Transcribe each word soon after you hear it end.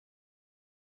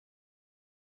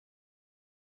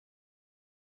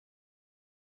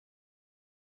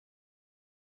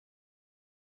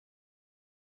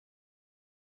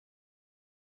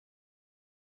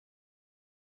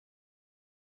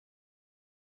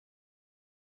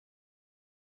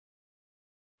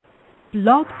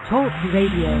Blog Talk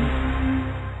Radio.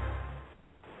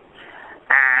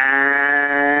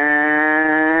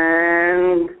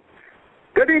 And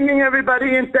good evening,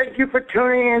 everybody, and thank you for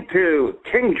tuning in to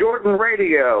King Jordan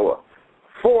Radio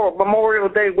for Memorial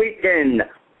Day weekend,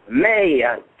 May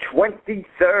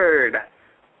 23rd,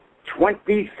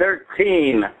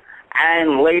 2013.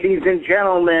 And ladies and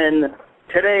gentlemen,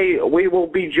 today we will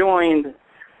be joined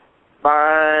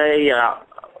by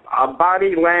a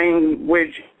body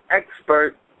language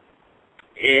expert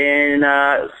in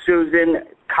Susan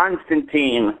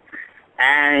Constantine,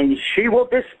 and she will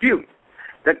dispute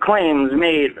the claims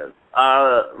made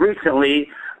recently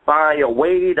by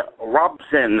Wade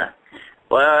Robson.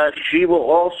 She will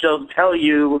also tell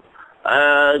you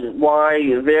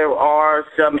why there are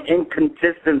some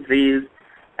inconsistencies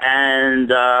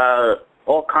and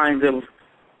all kinds of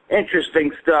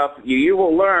interesting stuff you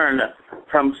will learn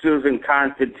from Susan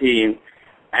Constantine.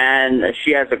 And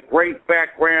she has a great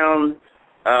background.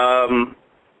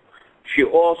 She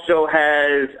also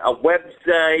has a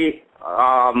website,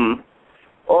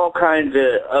 all kinds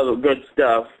of good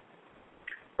stuff.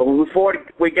 But before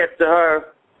we get to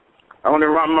her, I want to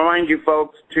remind you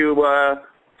folks to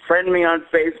friend me on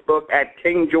Facebook at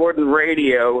King Jordan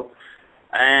Radio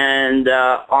and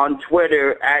on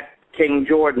Twitter at King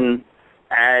Jordan,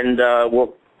 and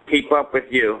we'll keep up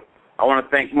with you. I want to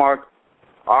thank Mark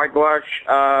Arglash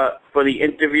for the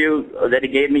interview that he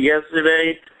gave me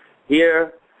yesterday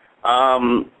here.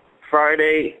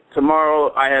 Friday,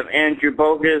 tomorrow, I have Andrew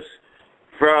Bogus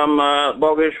from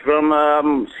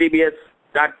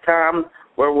CBS.com,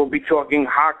 where we'll be talking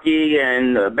hockey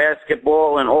and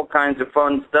basketball and all kinds of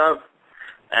fun stuff.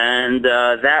 And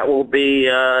that will be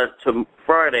to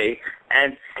Friday.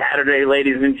 And Saturday,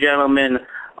 ladies and gentlemen,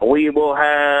 we will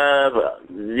have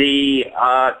the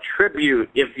tribute,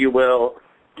 if you will,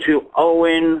 to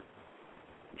Owen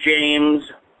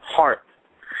James Hart.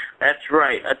 That's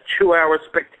right, a 2-hour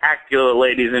spectacular,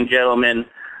 ladies and gentlemen,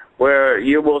 where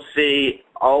you will see,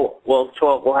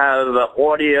 we'll have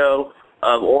audio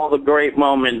of all the great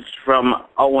moments from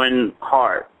Owen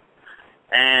Hart.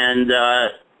 And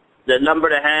the number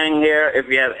to hang here, if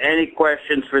you have any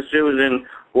questions for Susan,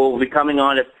 will be coming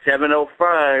on at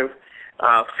 7:05.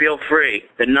 Feel free.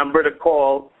 The number to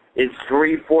call is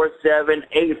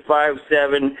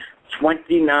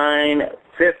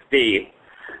 347-857-2950.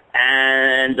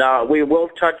 And we will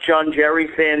touch on Jerry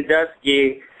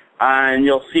Sandusky, and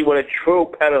you'll see what a true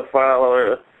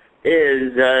pedophile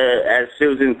is, as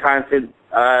Susan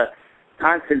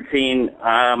Constantine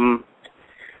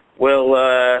will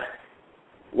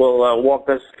walk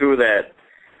us through that.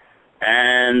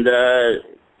 And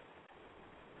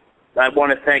I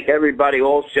want to thank everybody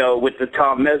also with the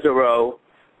Tom Mesereau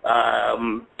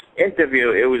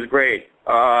interview. It was great.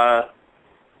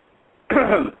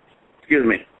 Excuse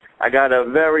me. I got a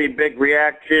very big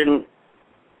reaction.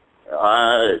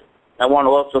 I want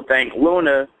to also thank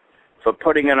Luna for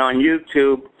putting it on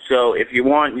YouTube. So if you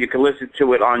want, you can listen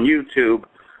to it on YouTube.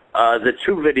 The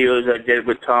 2 videos I did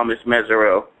with Thomas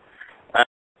Mesereau. I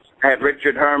had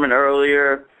Richard Herman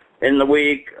earlier in the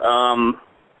week.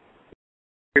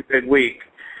 Very big week.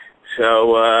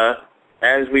 So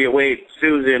as we await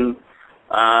Susan,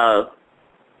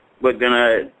 we're going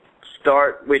to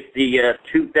start with the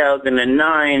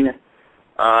 2009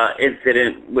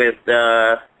 incident with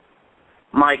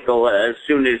Michael, as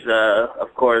soon as,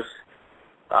 of course,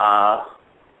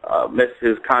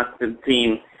 Mrs.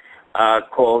 Constantine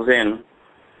calls in.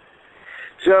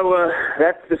 So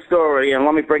that's the story, and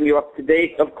let me bring you up to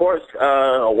date. Of course,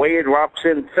 Wade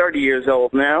Robson, 30 years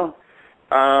old now.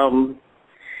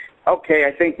 Okay,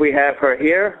 I think we have her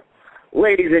here.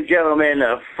 Ladies and gentlemen,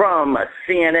 from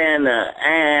CNN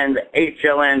and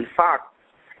HLN, Fox,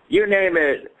 you name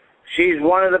it, she's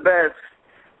one of the best.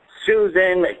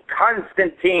 Susan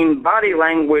Constantine, body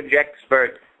language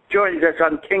expert, joins us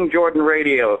on King Jordan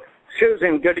Radio.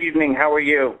 Susan, good evening. How are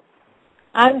you?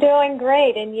 I'm doing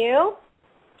great. And you?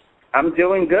 I'm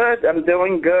doing good.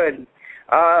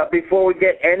 Before we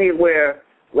get anywhere,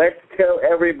 let's tell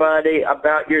everybody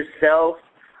about yourself,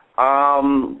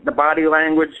 the body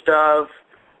language stuff,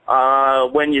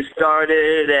 when you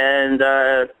started, and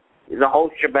the whole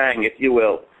shebang, if you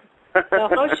will. The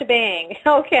whole shebang.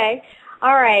 Okay.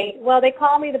 All right. Well, they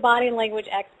call me the body language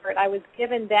expert. I was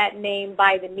given that name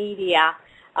by the media.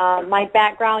 My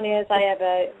background is I have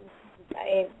a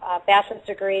bachelor's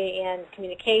degree in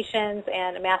communications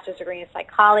and a master's degree in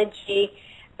psychology.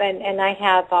 And I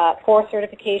have 4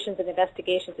 certifications in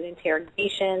investigations and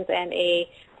interrogations and a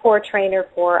core trainer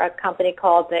for a company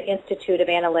called the Institute of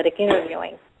Analytic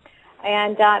Interviewing.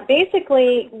 And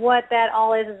basically what that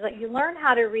all is that you learn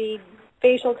how to read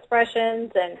facial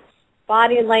expressions and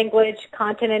body language,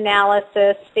 content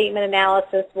analysis, statement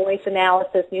analysis, voice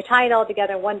analysis, and you tie it all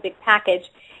together in one big package.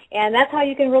 And that's how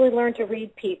you can really learn to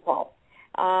read people.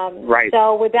 Right.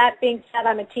 So with that being said,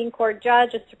 I'm a teen court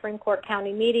judge, a Supreme Court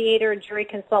county mediator, a jury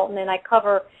consultant, and I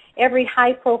cover every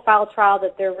high-profile trial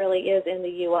that there really is in the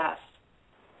U.S.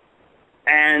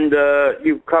 And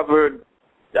you've covered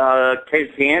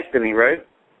Casey Anthony, right?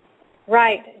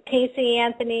 Right. Casey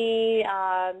Anthony,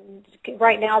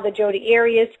 right now the Jodi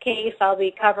Arias case. I'll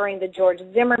be covering the George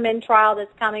Zimmerman trial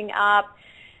that's coming up.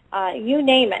 You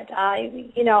name it.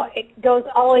 It goes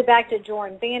all the way back to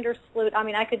Jordan Vandersloot. I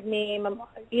mean, I could name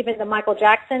even the Michael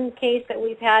Jackson case that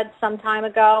we've had some time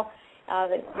ago,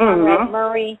 Conrad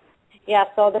Murray. Yeah,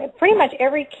 so pretty much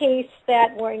every case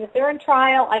that if they're in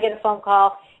trial, I get a phone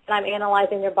call, and I'm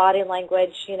analyzing their body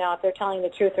language, if they're telling the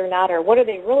truth or not, or what are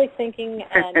they really thinking,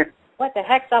 and what the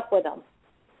heck's up with them.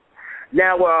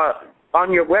 Now,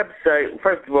 on your website,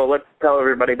 first of all, let's tell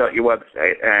everybody about your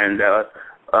website and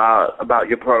about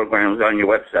your programs on your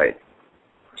website.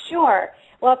 Sure.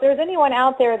 Well, if there's anyone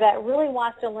out there that really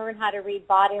wants to learn how to read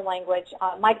body language,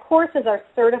 my courses are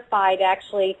certified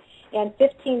actually in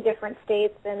 15 different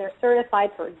states, and they're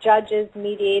certified for judges,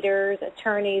 mediators,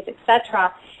 attorneys,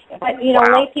 etc. But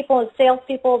lay people and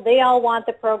salespeople, they all want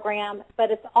the program.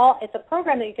 But it's a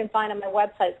program that you can find on my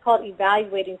website. It's called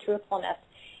Evaluating Truthfulness.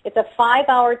 It's a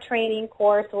 5-hour training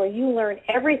course where you learn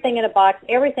everything in a box,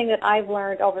 everything that I've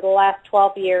learned over the last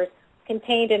 12 years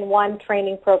contained in one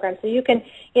training program. So you can,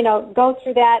 go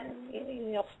through that,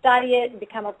 study it and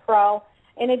become a pro.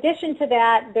 In addition to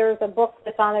that, there's a book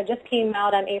that's on there, just came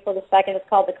out on April the 2nd. It's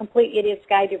called The Complete Idiot's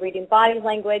Guide to Reading Body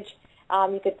Language.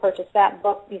 You could purchase that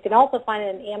book. You can also find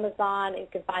it on Amazon. You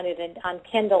can find it on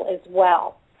Kindle as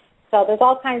well. So there's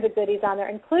all kinds of goodies on there,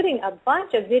 including a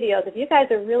bunch of videos. If you guys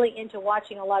are really into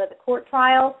watching a lot of the court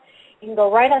trials, you can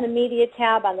go right on the media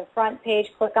tab on the front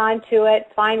page, click onto it,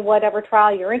 find whatever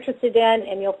trial you're interested in,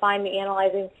 and you'll find me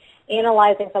analyzing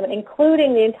some,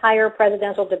 including the entire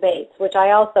presidential debates, which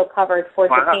I also covered for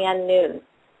Japan News.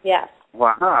 Yes.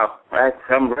 Wow, that's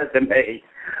some resume.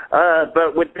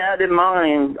 But with that in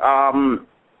mind,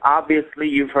 obviously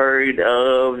you've heard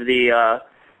of the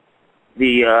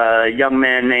young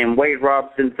man named Wade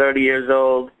Robson, 30 years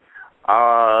old,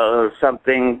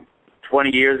 something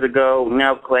 20 years ago,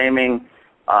 now claiming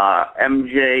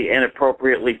MJ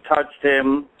inappropriately touched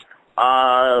him.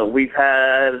 We've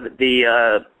had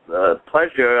the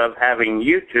pleasure of having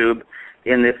YouTube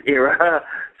in this era,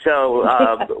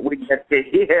 so we get to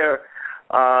hear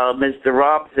Mr.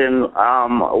 Robson,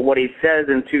 what he says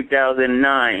in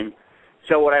 2009.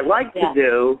 So what I'd like to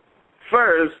do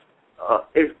first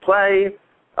is play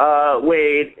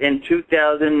Wade in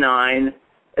 2009,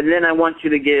 and then I want you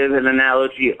to give an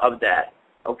analogy of that.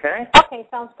 Okay? Okay,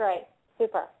 sounds great.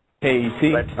 Super. Hey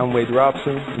ET, I'm Wade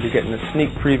Robson. You're getting a sneak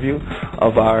preview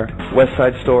of our West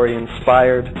Side Story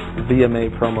inspired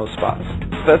VMA promo spots.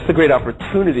 That's the great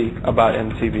opportunity about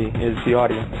MTV is the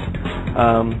audience.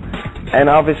 And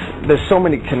obviously, there's so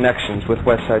many connections with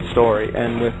West Side Story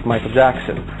and with Michael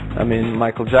Jackson. I mean,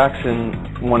 Michael Jackson,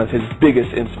 one of his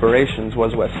biggest inspirations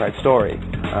was West Side Story.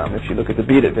 If you look at the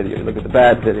Beat It video, you look at the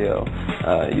Bad video,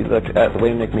 you look at The Way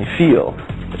You Make Me Feel,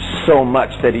 there's so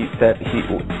much that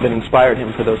inspired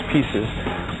him for those pieces.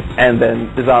 And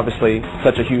then there's obviously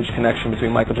such a huge connection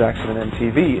between Michael Jackson and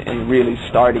MTV and really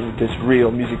starting this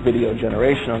real music video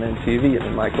generation on MTV. I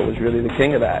mean, Michael was really the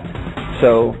king of that.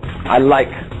 So I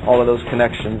like all of those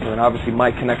connections, and obviously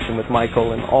my connection with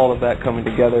Michael and all of that coming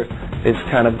together is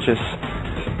kind of just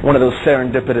one of those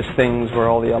serendipitous things where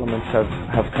all the elements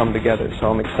have come together. So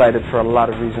I'm excited for a lot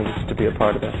of reasons to be a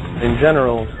part of it. In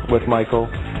general, with Michael,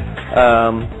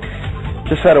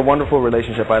 just had a wonderful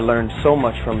relationship. I learned so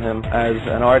much from him as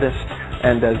an artist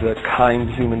and as a kind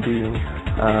human being,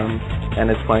 and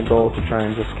it's my goal to try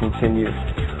and just continue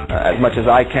as much as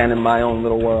I can in my own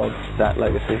little world that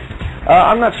legacy.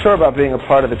 I'm not sure about being a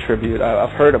part of the tribute.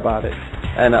 I've heard about it,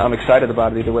 and I'm excited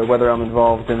about it either way, whether I'm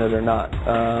involved in it or not.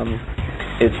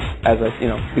 It's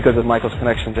because of Michael's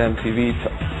connection to MTV,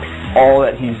 to all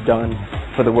that he's done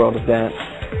for the world of dance,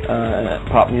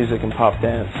 pop music and pop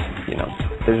dance.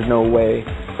 There's no way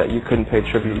that you couldn't pay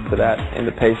tribute to that in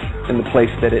the place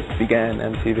that it began,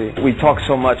 MTV. We talk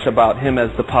so much about him as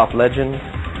the pop legend,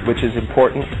 which is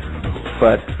important,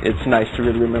 but it's nice to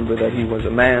really remember that he was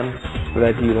a man,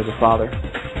 that he was a father,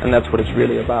 and that's what it's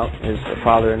really about, is a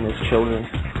father and his children,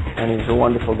 and he's a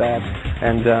wonderful dad,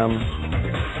 and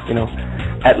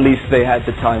at least they had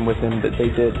the time with him that they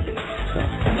did.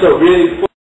 So really,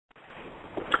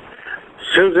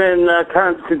 Susan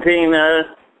Constantine,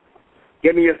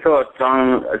 give me your thoughts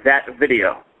on that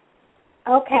video.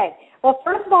 Okay. Well,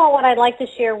 first of all, what I'd like to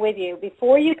share with you,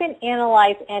 before you can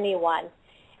analyze anyone,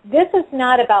 this is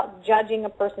not about judging a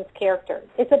person's character.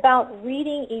 It's about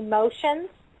reading emotions.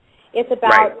 It's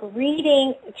about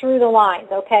reading through the lines,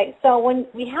 okay? So when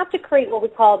we have to create what we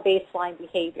call a baseline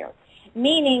behavior,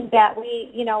 meaning that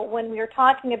when we were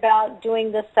talking about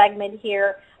doing this segment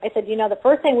here, I said, the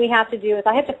first thing we have to do is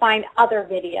I have to find other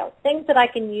videos, things that I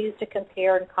can use to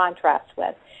compare and contrast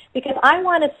with. Because I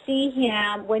want to see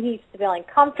him when he's feeling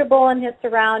comfortable in his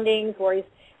surroundings, where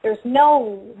there's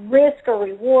no risk or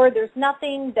reward. There's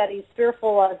nothing that he's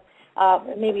fearful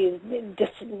of, maybe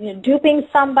just duping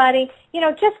somebody.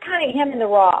 Just kind of him in the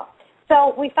raw.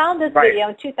 So we found this video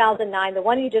in 2009, the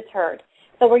one you just heard.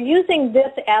 So we're using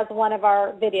this as one of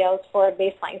our videos for a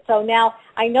baseline. So now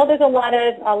I know there's a lot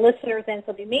of listeners in,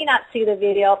 so they may not see the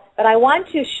video, but I want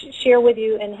to share with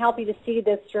you and help you to see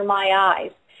this through my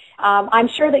eyes. I'm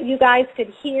sure that you guys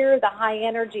could hear the high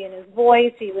energy in his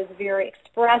voice. He was very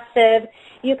expressive.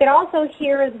 You could also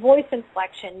hear his voice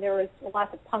inflection. There was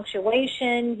lots of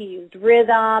punctuation. He used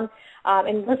rhythm,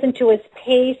 and listen to his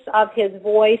pace of his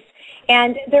voice.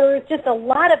 And there was just a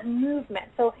lot of movement.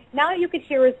 So now you could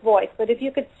hear his voice. But if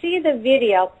you could see the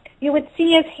video, you would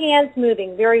see his hands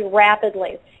moving very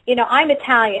rapidly. I'm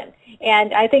Italian,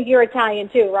 and I think you're Italian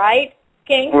too, right?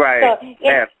 King? Right.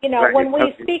 So, when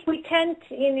we speak, we tend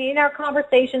to, in our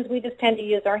conversations, we just tend to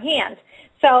use our hands.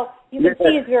 So you can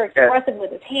see he's very expressive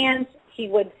with his hands. He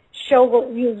would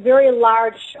use very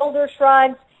large shoulder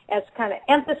shrugs as kind of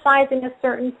emphasizing a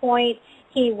certain point.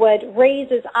 He would raise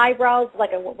his eyebrows,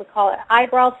 like what we call an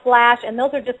eyebrow flash, and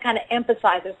those are just kind of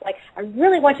emphasizers, like, I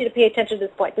really want you to pay attention to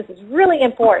this point. This is really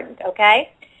important,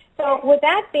 okay? So with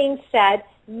that being said,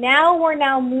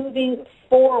 we're moving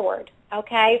forward.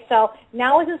 Okay, so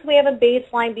now since we have a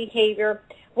baseline behavior,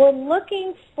 we're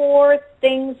looking for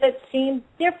things that seem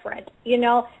different,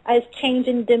 as change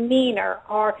in demeanor,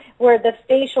 or where the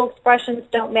facial expressions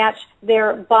don't match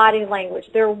their body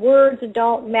language, their words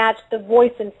don't match the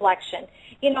voice inflection,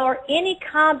 or any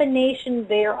combination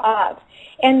thereof.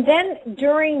 And then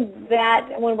during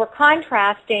that, when we're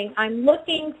contrasting, I'm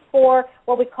looking for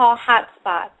what we call hot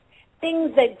spots,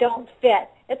 things that don't fit.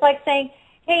 It's like saying,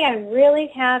 hey, I'm really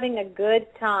having a good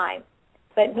time.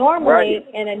 But normally,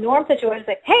 in a norm situation, it's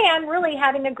like, hey, I'm really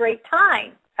having a great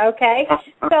time, okay?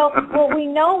 So, we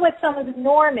know what someone's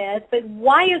norm is, but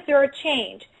why is there a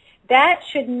change? That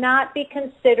should not be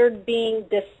considered being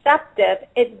deceptive.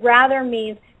 It rather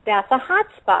means that's a hot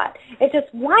spot. It's just,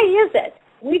 why is it?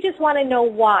 We just want to know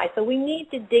why. So we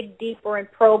need to dig deeper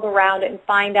and probe around it and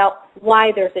find out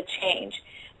why there's a change.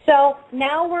 So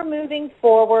now we're moving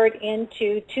forward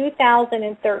into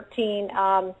 2013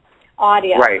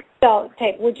 audio. Right. So,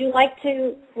 Tate, would you like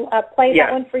to play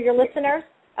that one for your listeners?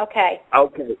 Okay.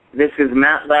 Okay. This is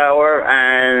Matt Lauer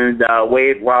and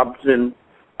Wade Robson,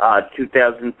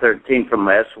 2013 from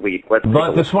last week. But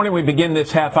this morning we begin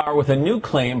this half hour with a new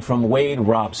claim from Wade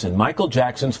Robson, Michael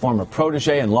Jackson's former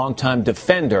protege and longtime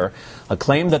defender, a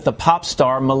claim that the pop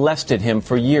star molested him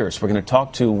for years. We're going to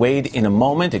talk to Wade in a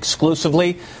moment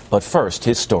exclusively, but first,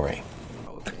 his story.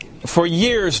 For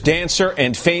years, dancer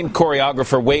and famed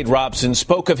choreographer Wade Robson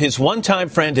spoke of his one-time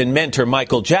friend and mentor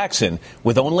Michael Jackson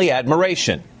with only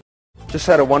admiration. Just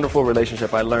had a wonderful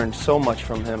relationship. I learned so much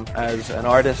from him as an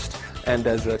artist and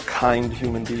as a kind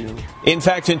human being. In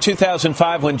fact, in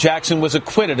 2005, when Jackson was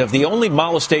acquitted of the only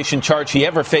molestation charge he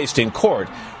ever faced in court,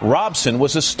 Robson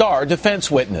was a star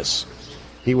defense witness.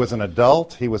 He was an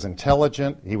adult, he was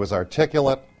intelligent, he was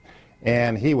articulate,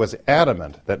 and he was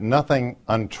adamant that nothing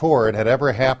untoward had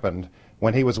ever happened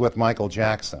when he was with Michael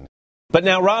Jackson. But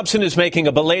now Robson is making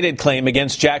a belated claim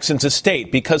against Jackson's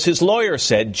estate because his lawyer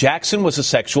said Jackson was a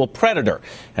sexual predator,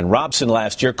 and Robson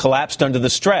last year collapsed under the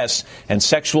stress and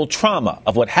sexual trauma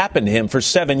of what happened to him for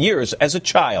 7 years as a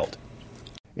child.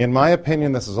 In my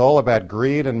opinion, this is all about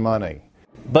greed and money.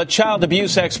 But child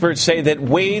abuse experts say that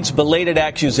Wade's belated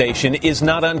accusation is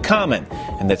not uncommon,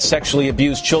 and that sexually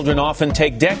abused children often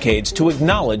take decades to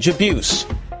acknowledge abuse.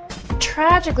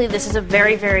 Tragically, this is a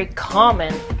very, very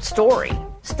common story.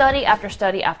 Study after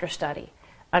study after study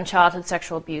on childhood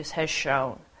sexual abuse has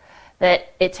shown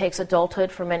that it takes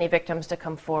adulthood for many victims to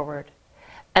come forward,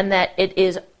 and that it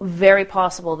is very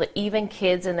possible that even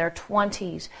kids in their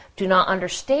 20s do not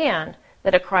understand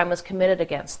that a crime was committed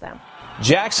against them.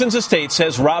 Jackson's estate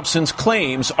says Robson's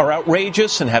claims are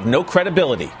outrageous and have no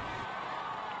credibility.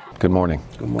 Good morning.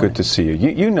 Good morning. Good to see you.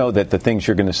 You know that the things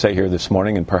you're going to say here this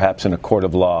morning, and perhaps in a court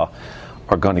of law,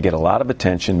 are going to get a lot of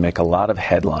attention, make a lot of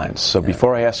headlines. So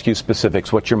before I ask you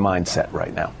specifics, what's your mindset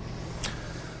right now?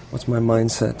 What's my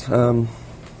mindset?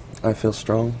 I feel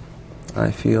strong.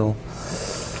 I feel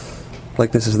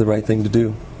like this is the right thing to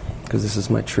do, because this is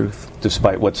my truth.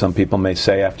 Despite what some people may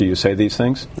say after you say these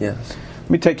things? Yes. Let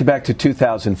me take you back to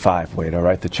 2005, Wade, all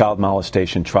right, the child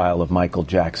molestation trial of Michael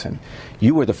Jackson.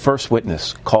 You were the first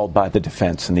witness called by the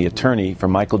defense, and the attorney for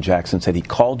Michael Jackson said he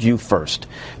called you first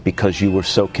because you were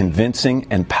so convincing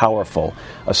and powerful,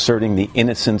 asserting the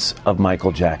innocence of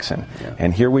Michael Jackson. Yeah.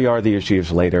 And here we are these years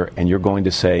later, and you're going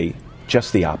to say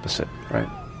just the opposite. Right.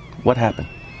 What happened?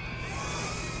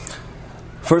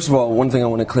 First of all, one thing I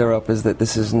want to clear up is that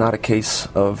this is not a case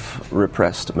of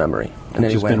repressed memory in any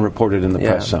Which has way. been reported in the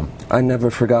press some. I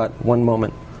never forgot one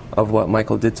moment of what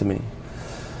Michael did to me.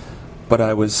 But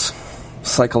I was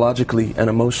psychologically and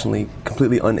emotionally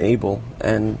completely unable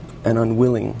and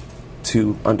unwilling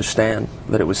to understand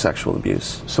that it was sexual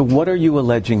abuse. So what are you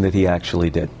alleging that he actually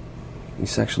did? He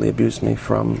sexually abused me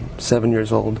from 7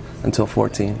 years old until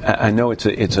 14. I know it's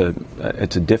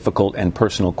a difficult and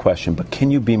personal question, but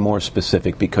can you be more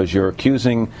specific? Because you're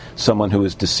accusing someone who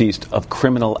is deceased of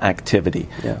criminal activity.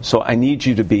 Yeah. So I need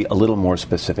you to be a little more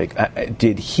specific.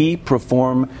 Did he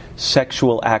perform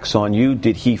sexual acts on you?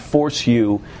 Did he force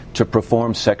you to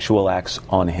perform sexual acts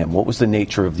on him? What was the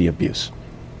nature of the abuse?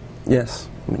 Yes,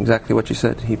 exactly what you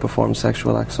said. He performed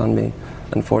sexual acts on me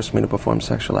and forced me to perform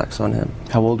sexual acts on him.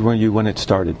 How old were you when it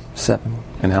started? 7.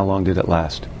 And how long did it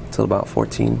last? Till about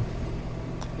 14.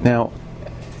 Now,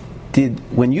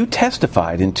 when you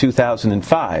testified in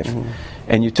 2005,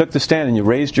 and you took the stand and you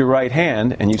raised your right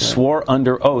hand and you swore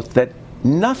under oath that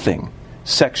nothing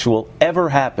sexual ever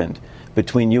happened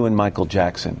between you and Michael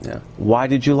Jackson, why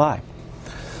did you lie?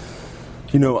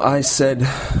 You know, I said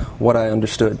what I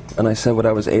understood, and I said what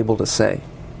I was able to say.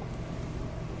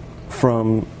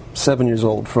 From 7 years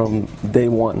old, from day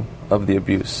one of the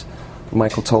abuse,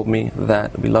 Michael told me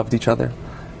that we loved each other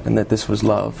and that this was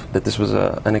love, that this was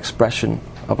an expression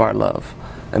of our love.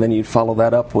 And then you'd follow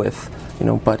that up with, you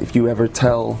know, but if you ever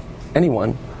tell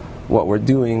anyone what we're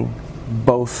doing,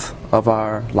 both of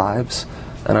our lives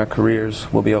and our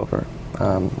careers will be over.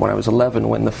 When I was 11,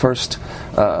 when the first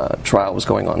trial was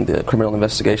going on, the criminal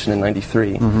investigation in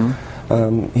 '93,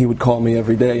 he would call me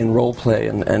every day and role play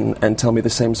and tell me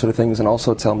the same sort of things, and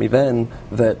also tell me then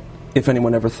that if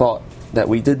anyone ever thought that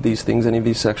we did these things, any of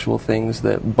these sexual things,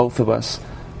 that both of us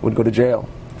would go to jail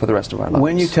for the rest of our lives.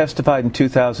 When you testified in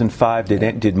 2005,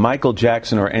 did Michael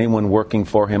Jackson or anyone working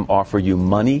for him offer you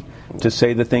money to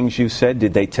say the things you said?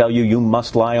 Did they tell you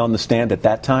must lie on the stand at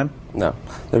that time? No.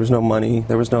 There was no money.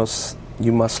 There was no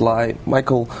you must lie.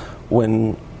 Michael,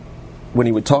 when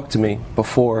he would talk to me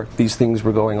before these things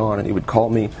were going on, and he would call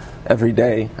me every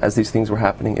day as these things were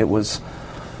happening, it was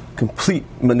complete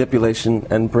manipulation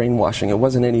and brainwashing. It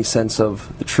wasn't any sense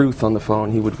of the truth on the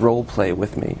phone. He would role play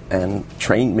with me and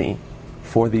train me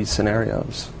for these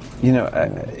scenarios. You know,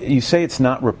 you say it's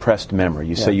not repressed memory.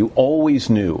 You say you always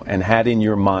knew and had in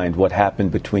your mind what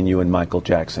happened between you and Michael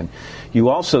Jackson. You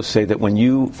also say that when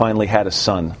you finally had a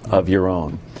son of your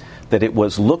own, that it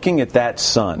was looking at that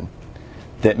son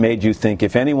that made you think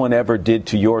if anyone ever did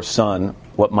to your son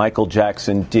what Michael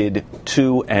Jackson did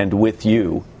to and with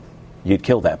you, you'd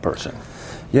kill that person.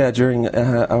 Yeah,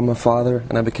 I'm a father,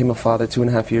 and I became a father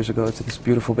 2.5 years ago to this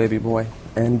beautiful baby boy.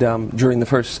 And during the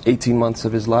first 18 months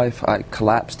of his life, I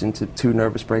collapsed into 2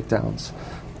 nervous breakdowns,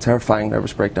 terrifying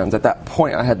nervous breakdowns. At that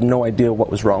point, I had no idea what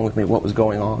was wrong with me, what was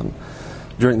going on.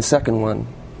 During the second one,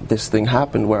 this thing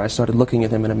happened where I started looking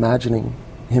at him and imagining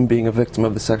him being a victim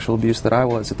of the sexual abuse that I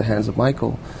was at the hands of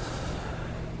Michael.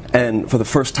 And for the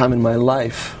first time in my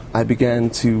life, I began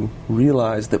to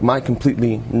realize that my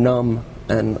completely numb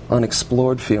and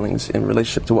unexplored feelings in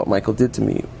relationship to what Michael did to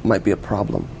me might be a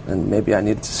problem, and maybe I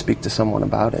needed to speak to someone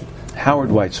about it. Howard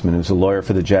Weitzman, who's a lawyer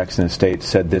for the Jackson estate,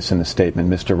 said this in a statement: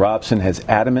 Mr. Robson has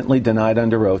adamantly denied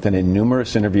under oath and in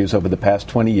numerous interviews over the past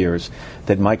 20 years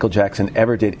that Michael Jackson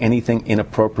ever did anything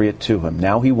inappropriate to him.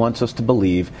 Now he wants us to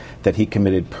believe that he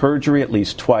committed perjury at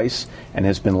least twice and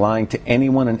has been lying to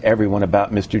anyone and everyone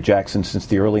about Mr. Jackson since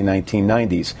the early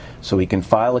 1990s so he can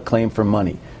file a claim for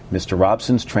money. Mr.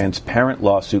 Robson's transparent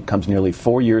lawsuit comes nearly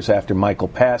 4 years after Michael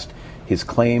passed. His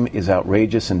claim is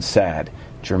outrageous and sad.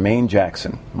 Jermaine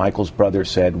Jackson, Michael's brother,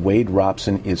 said Wade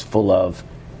Robson is full of,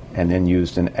 and then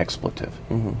used an expletive.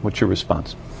 What's your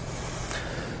response?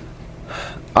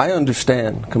 I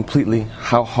understand completely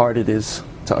how hard it is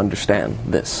to understand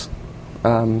this.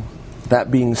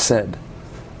 That being said,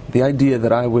 the idea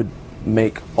that I would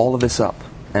make all of this up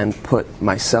and put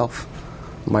myself,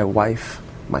 my wife,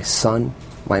 my son,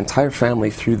 my entire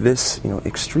family through this,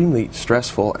 extremely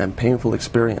stressful and painful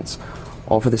experience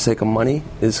all for the sake of money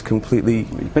is completely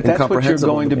But that's what you're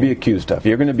going to be accused of.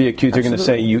 You're going to be accused, you're going to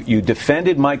say you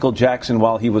defended Michael Jackson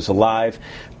while he was alive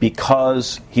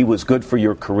because he was good for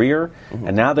your career,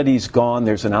 and now that he's gone,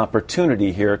 there's an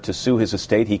opportunity here to sue his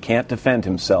estate. He can't defend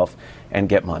himself and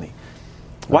get money.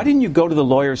 Why didn't you go to the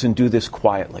lawyers and do this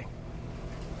quietly?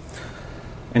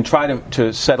 And try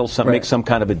to settle make some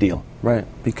kind of a deal? Right,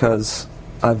 because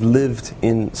I've lived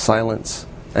in silence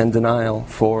and denial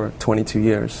for 22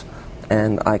 years.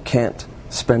 And I can't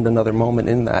spend another moment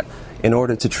in that. In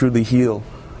order to truly heal,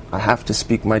 I have to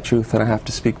speak my truth, and I have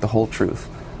to speak the whole truth.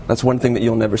 That's one thing that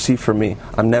you'll never see from me.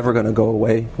 I'm never going to go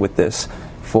away with this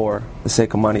for the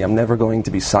sake of money. I'm never going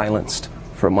to be silenced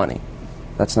for money.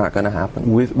 That's not going to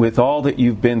happen. With all that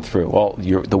you've been through,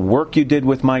 the work you did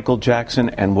with Michael Jackson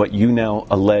and what you now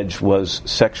allege was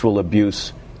sexual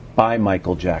abuse by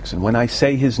Michael Jackson, when I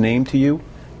say his name to you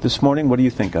this morning, what do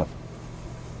you think of?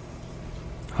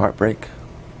 Heartbreak,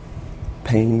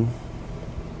 pain,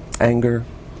 anger,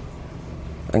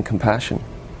 and compassion.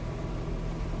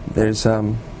 There's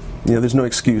no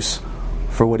excuse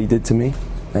for what he did to me,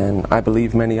 and I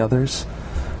believe many others.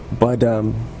 But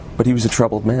he was a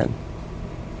troubled man,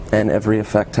 and every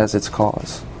effect has its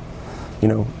cause.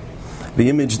 The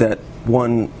image that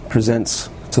one presents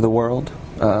to the world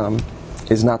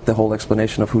is not the whole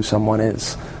explanation of who someone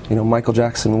is. Michael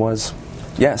Jackson was,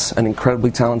 yes, an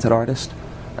incredibly talented artist,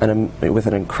 and with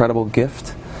an incredible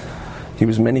gift. He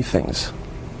was many things,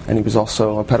 and he was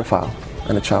also a pedophile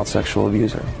and a child sexual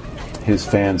abuser. His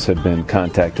fans have been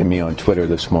contacting me on Twitter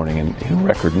this morning in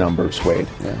record numbers, Wade.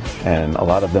 Yeah. And a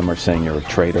lot of them are saying you're a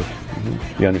traitor.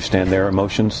 You understand their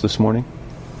emotions this morning?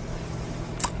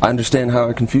 I understand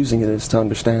how confusing it is to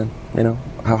understand,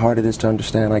 how hard it is to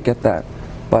understand. I get that.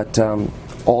 But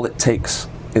all it takes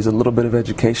is a little bit of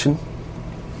education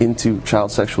into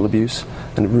child sexual abuse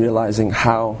and realizing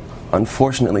how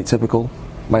unfortunately typical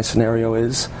my scenario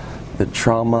is. The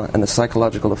trauma and the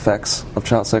psychological effects of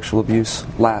child sexual abuse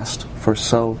last for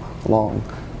so long.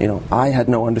 I had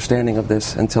no understanding of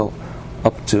this until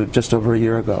up to just over a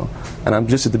year ago, and I'm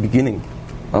just at the beginning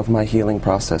of my healing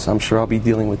process. I'm sure I'll be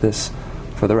dealing with this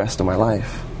for the rest of my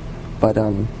life, but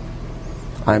I'm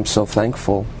so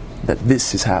thankful that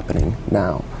this is happening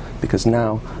now, because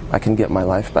now I can get my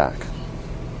life back.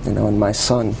 And my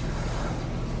son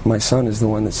is the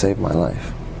one that saved my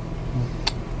life.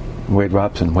 Wade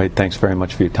Robson. Wade, thanks very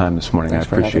much for your time this morning.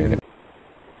 Thanks I appreciate it.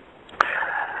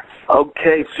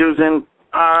 Okay, Susan,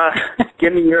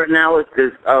 give me your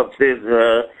analysis of this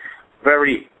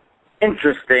very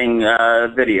interesting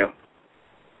video.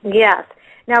 Yes.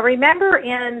 Now, remember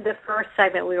in the first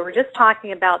segment, we were just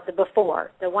talking about the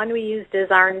before, the one we used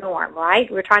as our norm, right?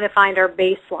 We're trying to find our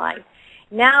baseline.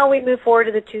 Now we move forward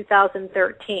to the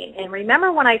 2013. And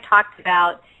remember when I talked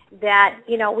about that,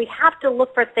 we have to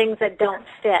look for things that don't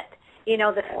fit.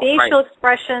 The facial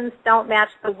expressions don't match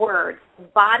the words.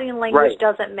 Body language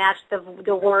doesn't match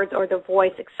the words or the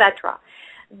voice, etc.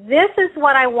 This is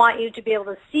what I want you to be able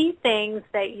to see things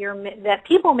that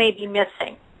people may be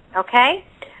missing, okay?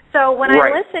 So when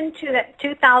I listened to that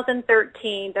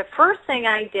 2013, the first thing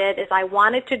I did is I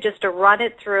wanted to just run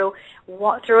it through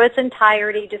its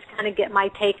entirety, just kind of get my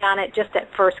take on it just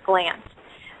at first glance.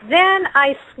 Then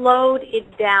I slowed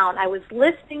it down. I was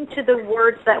listening to the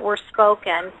words that were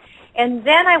spoken, and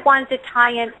then I wanted to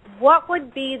tie in what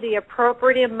would be the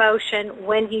appropriate emotion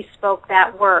when he spoke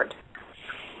that word.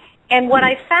 And what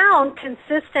I found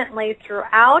consistently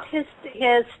throughout his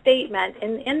statement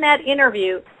in that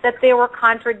interview, that there were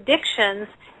contradictions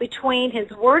between his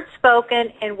words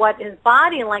spoken and what his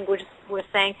body language was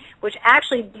saying, which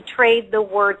actually betrayed the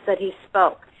words that he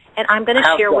spoke. And I'm going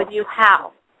to share with you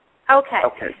how. Okay.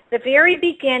 The very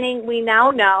beginning, we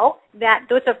now know that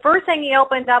the first thing he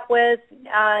opened up with,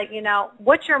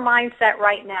 what's your mindset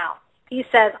right now? He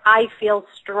says, I feel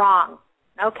strong.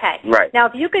 Okay. Right. Now,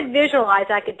 if you could visualize,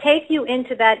 I could take you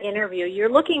into that interview.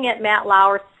 You're looking at Matt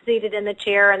Lauer seated in the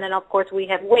chair, and then, of course, we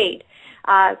have Wade.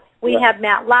 We have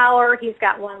Matt Lauer. He's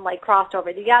got one leg crossed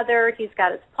over the other. He's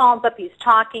got his palms up. He's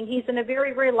talking. He's in a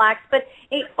very relaxed but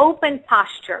an open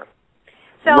posture.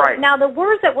 So now the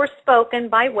words that were spoken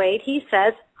by Wade, he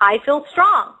says, I feel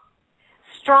strong.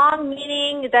 Strong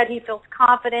meaning that he feels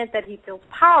confident, that he feels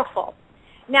powerful.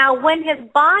 Now, when his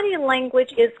body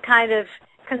language is kind of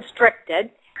constricted,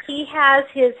 he has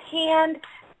his hand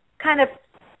kind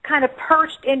of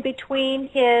perched in between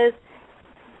his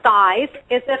thighs,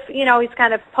 as if, he's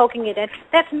kind of poking it in.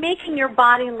 That's making your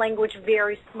body language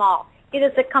very small. It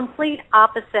is the complete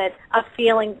opposite of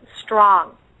feeling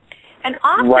strong. And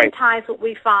oftentimes what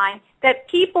we find, that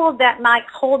people that might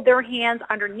hold their hands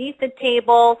underneath the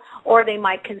table or they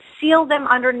might conceal them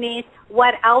underneath,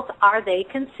 what else are they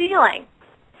concealing?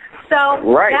 So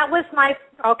that was my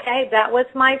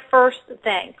first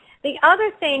thing. The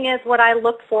other thing is what I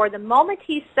looked for. The moment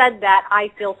he said that,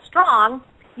 I feel strong,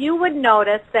 you would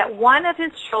notice that one of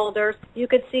his shoulders, you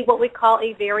could see what we call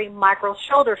a very micro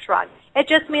shoulder shrug. It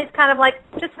just means kind of like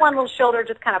just one little shoulder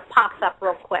just kind of pops up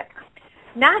real quick.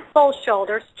 Not both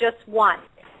shoulders, just one.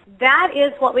 That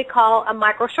is what we call a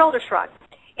micro shoulder shrug.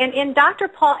 And in Dr.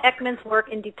 Paul Ekman's work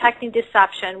in detecting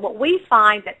deception, what we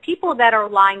find that people that are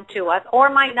lying to us or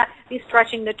might not be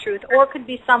stretching the truth or could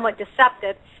be somewhat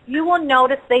deceptive, you will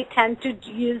notice they tend to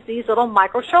use these little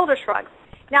micro shoulder shrugs.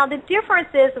 Now, the difference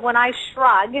is when I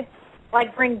shrug,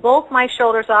 like bring both my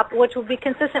shoulders up, which would be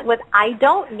consistent with I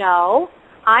don't know,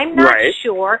 I'm not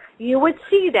sure, you would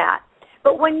see that.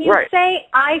 But when you say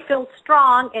I feel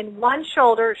strong and one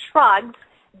shoulder shrugs,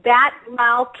 that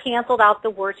now canceled out the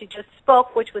words you just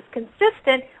spoke, which was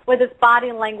consistent with his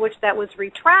body language that was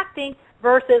retracting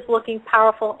versus looking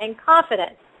powerful and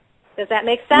confident. Does that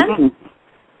make sense? Mm-hmm.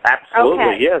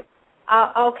 Absolutely, yes.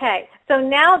 Okay, so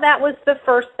now that was the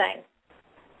first thing.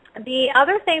 The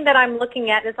other thing that I'm looking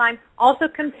at is I'm also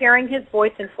comparing his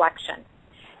voice inflection.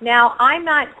 Now, I'm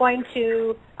not going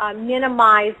to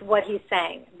minimize what he's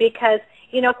saying because,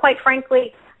 quite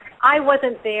frankly, I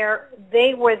wasn't there.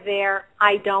 They were there.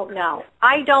 I don't know.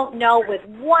 I don't know with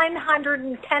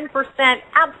 110%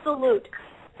 absolute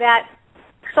that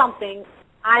something,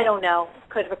 I don't know,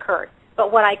 could have occurred.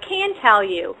 But what I can tell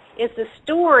you is the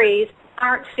stories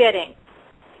aren't fitting.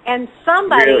 And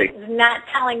somebody is not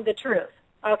telling the truth,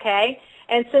 okay?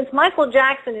 And since Michael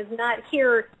Jackson is not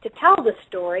here to tell the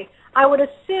story, I would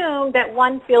assume that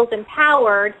one feels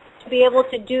empowered to be able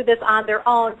to do this on their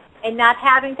own and not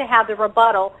having to have the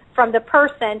rebuttal from the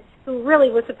person who really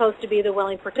was supposed to be the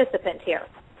willing participant here.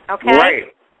 Okay?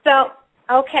 Right. So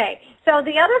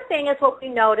the other thing is what we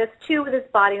noticed, too, with his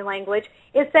body language,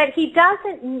 is that he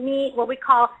doesn't meet what we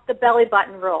call the belly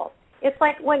button rule. It's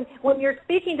like when you're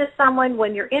speaking to someone,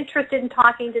 when you're interested in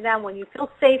talking to them, when you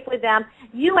feel safe with them,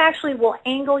 you actually will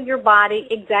angle your body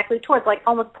exactly towards, like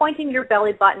almost pointing your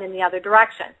belly button in the other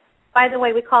direction. By the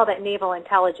way, we call that naval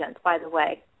intelligence, by the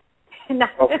way.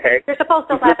 Okay. You're supposed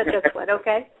to laugh at this one,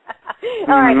 okay?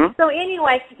 All right. So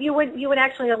anyway, you would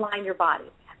actually align your body.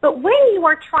 But when you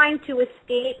are trying to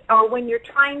escape or when you're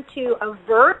trying to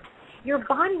avert, your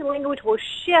body language will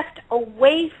shift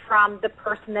away from the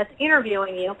person that's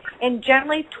interviewing you and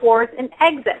generally towards an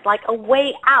exit, like a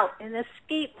way out, an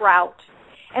escape route.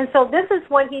 And so this is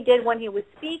what he did when he was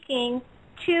speaking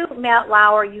to Matt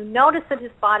Lauer. You notice that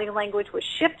his body language was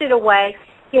shifted away.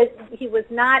 He was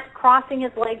not crossing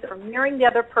his legs or mirroring the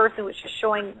other person, which is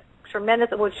showing tremendous,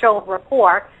 it would show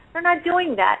rapport. They're not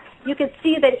doing that. You could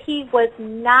see that he was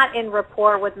not in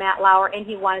rapport with Matt Lauer and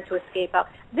he wanted to escape out.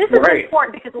 This is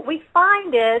important because what we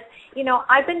find is,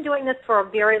 I've been doing this for a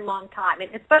very long time,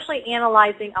 and especially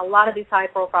analyzing a lot of these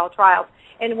high-profile trials.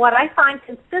 And what I find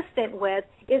consistent with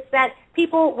is that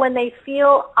people, when they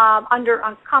feel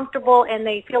uncomfortable and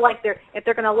they feel like if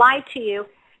they're going to lie to you,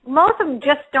 most of them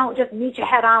don't just meet you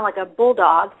head on like a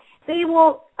bulldog. They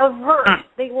will avert.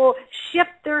 They will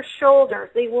shift their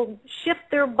shoulders. They will shift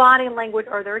their body language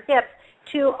or their hips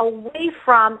to away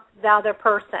from the other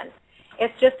person.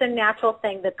 It's just a natural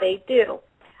thing that they do.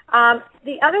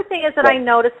 The other thing is that I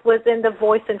noticed was in the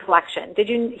voice inflection. Did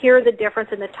you hear the difference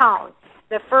in the tone?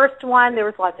 The first one, there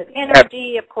was lots of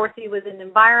energy. Of course, he was in an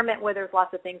environment where there's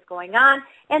lots of things going on.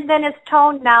 And then his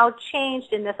tone now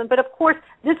changed in this one. But, of course,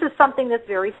 this is something that's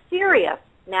very serious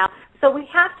now. So we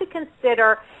have to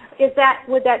consider,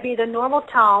 would that be the normal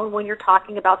tone when you're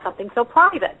talking about something so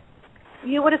private?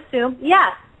 You would assume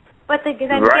yes. But then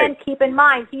again, keep in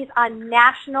mind, he's on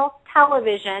national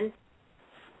television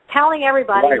telling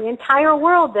everybody in the entire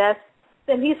world this,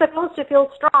 and he's supposed to feel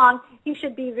strong. He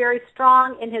should be very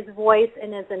strong in his voice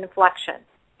and his inflection.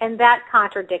 And that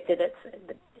contradicted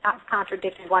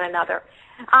one another.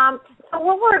 So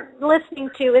what we're listening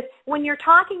to is when you're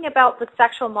talking about the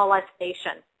sexual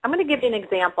molestation, I'm going to give you an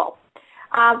example.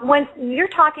 When you're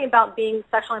talking about being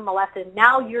sexually molested,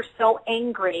 now you're so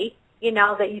angry,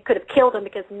 that you could have killed him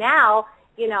because now,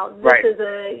 this is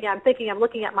I'm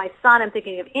looking at my son, I'm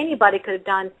thinking if anybody could have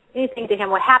done anything to him,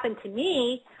 what happened to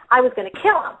me, I was going to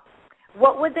kill him.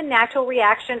 What would the natural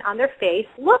reaction on their face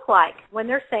look like when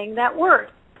they're saying that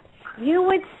word? You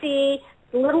would see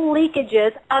little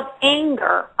leakages of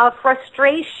anger, of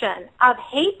frustration, of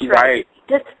hatred,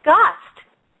 disgust,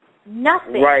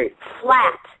 nothing,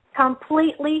 flat,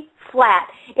 completely flat.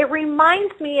 It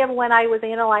reminds me of when I was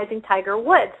analyzing Tiger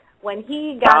Woods. When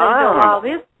he got into all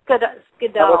this, Tell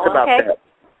us about that.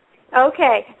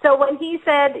 Okay, so when he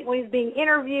was being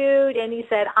interviewed, and he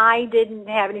said, I didn't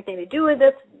have anything to do with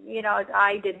this,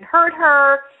 I didn't hurt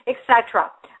her,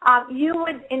 etc.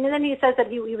 And then he says that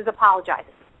he was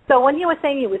apologizing. So when he was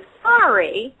saying he was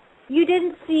sorry, you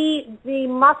didn't see the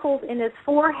muscles in his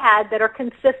forehead that are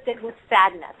consistent with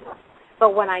sadness.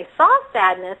 But when I saw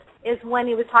sadness is when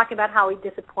he was talking about how he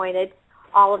disappointed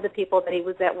all of the people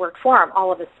that worked for him,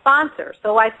 all of his sponsors.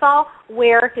 So I saw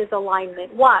where his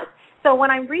alignment was. So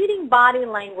when I'm reading body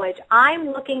language, I'm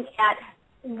looking at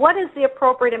what is the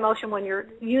appropriate emotion when you're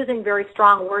using very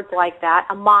strong words like that,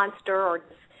 a monster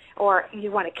or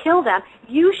you want to kill them.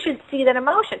 You should see that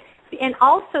emotion. And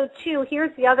also, too,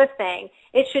 here's the other thing.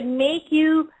 It should make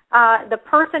you, the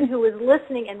person who is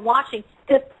listening and watching,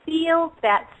 to feel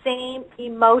that same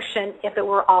emotion if it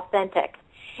were authentic.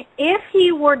 If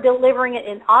he were delivering it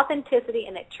in authenticity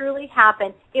and it truly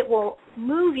happened, it will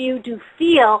move you to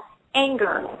feel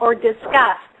anger or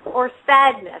disgust or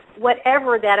sadness,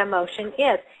 whatever that emotion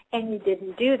is, and you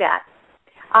didn't do that.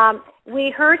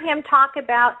 We heard him talk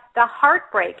about the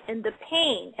heartbreak and the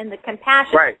pain and the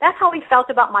compassion. Right. That's how he felt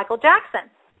about Michael Jackson.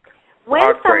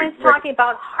 When someone's talking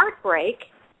about heartbreak,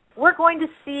 we're going to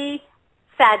see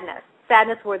sadness.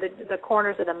 Sadness where the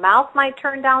corners of the mouth might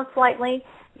turn down slightly.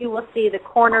 You will see the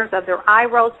corners of their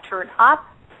eyebrows turn up,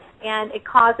 and it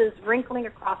causes wrinkling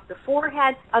across the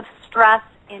forehead of stress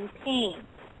and pain.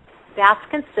 That's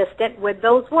consistent with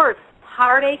those words,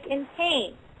 heartache and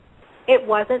pain. It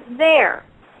wasn't there.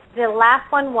 The last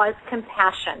one was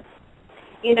compassion.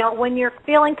 When you're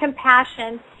feeling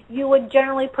compassion, you would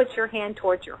generally put your hand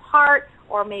towards your heart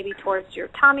or maybe towards your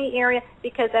tummy area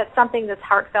because that's something that's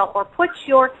heartfelt, or put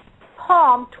your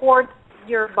palm towards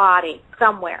your body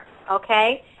somewhere,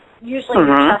 okay? Usually in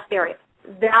your chest area.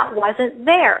 That wasn't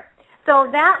there. So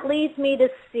that leads me to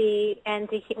see, and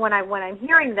when I'm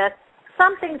hearing this,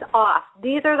 something's off.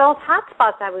 These are those hot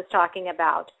spots I was talking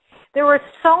about. There were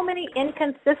so many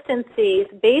inconsistencies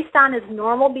based on his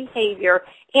normal behavior,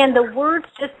 and the words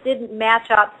just didn't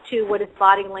match up to what his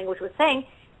body language was saying.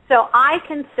 So I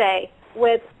can say,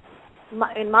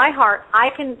 in my heart, I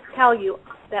can tell you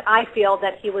that I feel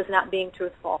that he was not being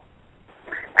truthful.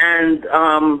 And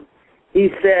he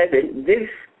said, this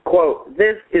quote,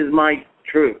 "This is my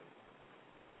truth."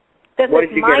 What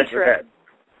did you get for that?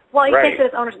 Well, he thinks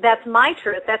his ownership, that's my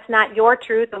truth. That's not your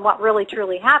truth and what really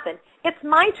truly happened. It's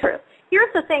my truth.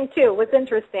 Here's the thing, too, what's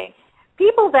interesting.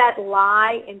 People that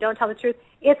lie and don't tell the truth,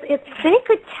 they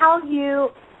could tell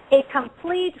you a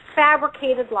complete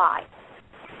fabricated lie.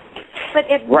 But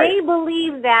if they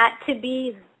believe that to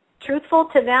be truthful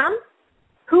to them,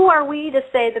 who are we to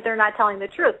say that they're not telling the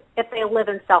truth if they live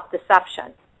in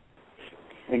self-deception?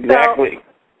 Exactly. So,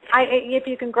 if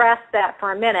you can grasp that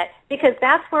for a minute, because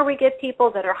that's where we get people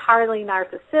that are highly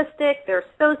narcissistic, they're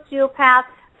sociopaths,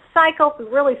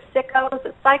 really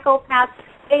sickos, psychopaths.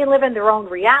 They live in their own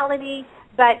reality.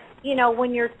 But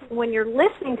when you're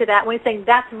listening to that, when he's saying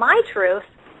that's my truth,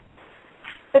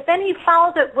 but then he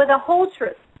follows it with a whole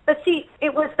truth. But see,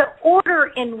 it was the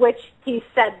order in which he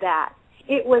said that.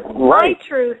 It was my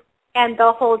truth and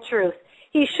the whole truth.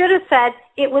 He should have said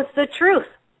it was the truth.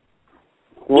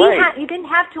 He didn't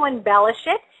have to embellish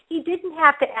it. He didn't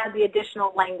have to add the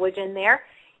additional language in there.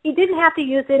 He didn't have to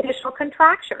use the additional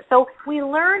contracture. So we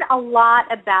learn a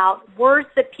lot about words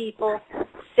that people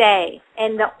say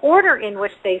and the order in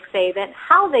which they say them,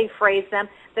 how they phrase them,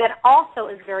 that also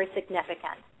is very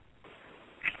significant.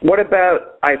 What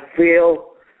about I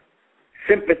feel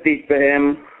sympathy for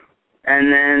him,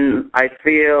 and then I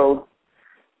feel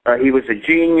he was a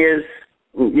genius?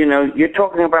 You're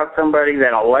talking about somebody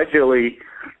that allegedly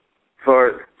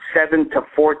for 7 to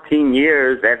 14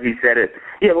 years, as he said it.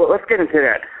 Yeah, well, let's get into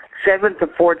that. 7 to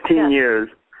 14 years.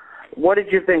 What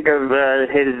did you think of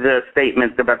his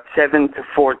statement about 7 to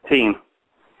 14?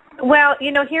 Well,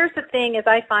 here's the thing, as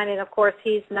I find it, of course,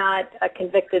 he's not a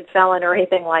convicted felon or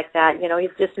anything like that. He's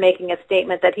just making a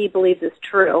statement that he believes is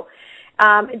true.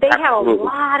 They have a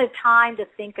lot of time to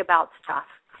think about stuff.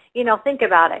 Think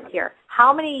about it here.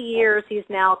 How many years he's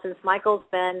now, since Michael's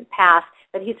been passed,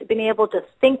 that he's been able to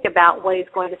think about what he's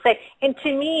going to say. And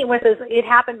to me, it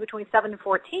happened between 7 and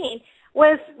 14,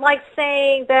 was like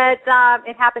saying that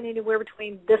it happened anywhere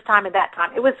between this time and that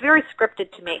time. It was very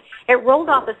scripted to me. It rolled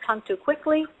off his tongue too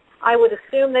quickly. I would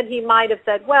assume that he might have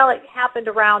said, well, it happened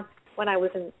around when I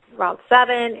was around 7,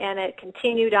 and it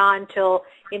continued on till,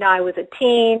 I was a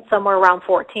teen, somewhere around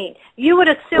 14. You would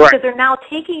assume, because they're now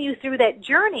taking you through that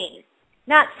journey,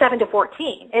 not 7 to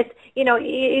 14.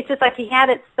 It's just like he had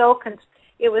it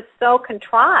it was so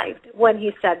contrived when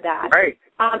he said that. Right.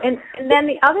 And then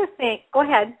the other thing, go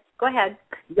ahead. Go ahead.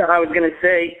 Yeah, I was going to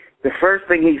say, the first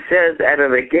thing he says out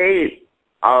of the gate,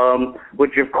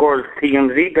 which of course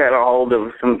TMZ got a hold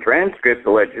of some transcripts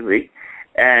allegedly,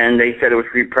 and they said it was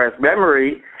repressed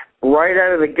memory. Right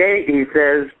out of the gate, he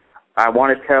says, I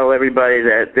want to tell everybody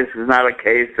that this is not a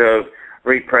case of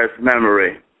repressed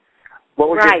memory. What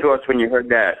was your thoughts when you heard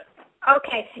that?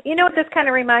 Okay, you know what this kind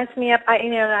of reminds me of?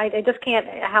 I just can't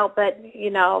help but,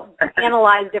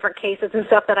 analyze different cases and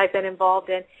stuff that I've been involved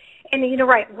in. And,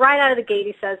 right out of the gate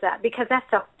he says that, because that's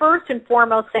the first and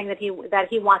foremost thing that he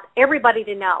wants everybody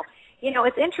to know.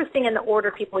 It's interesting in the order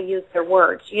people use their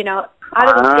words. Out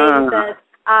of the gate he says,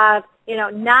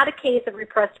 not a case of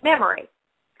repressed memory.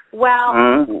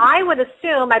 Well, I would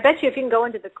assume, I bet you if you can go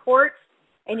into the courts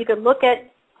and you can look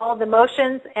at all the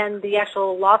motions and the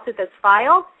actual lawsuit that's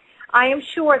filed, I am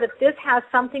sure that this has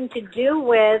something to do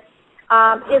with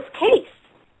his case.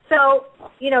 So,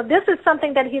 this is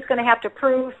something that he's going to have to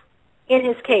prove in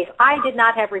his case. I did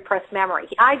not have repressed memory.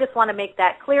 I just want to make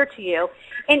that clear to you.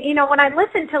 And, when I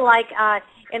listen to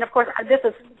and of course this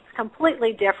is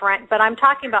completely different, but I'm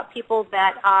talking about people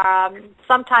that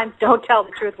sometimes don't tell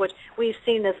the truth, which we've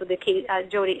seen this with the case,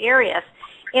 Jodi Arias,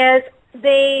 is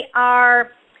they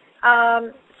are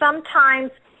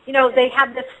sometimes, they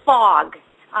have this fog.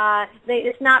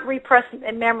 It's not repressed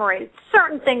memory.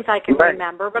 Certain things I can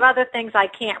remember, but other things I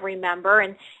can't remember.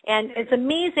 And it's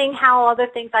amazing how other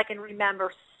things I can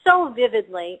remember so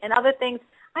vividly, and other things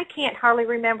I can't hardly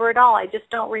remember at all. I just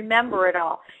don't remember at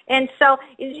all. And so,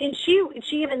 and she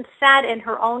even said in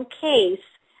her own case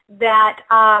that,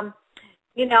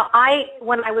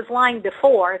 when I was lying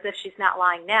before, as if she's not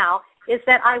lying now, is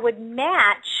that I would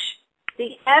match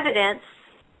the evidence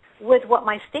with what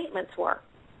my statements were.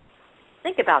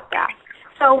 Think about that.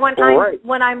 So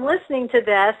when I'm listening to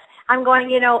this, I'm going,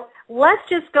 let's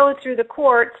just go through the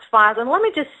court's files and let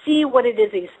me just see what it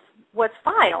is what's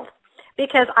filed.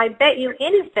 Because I bet you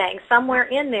anything, somewhere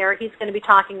in there, he's going to be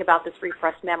talking about this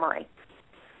repressed memory.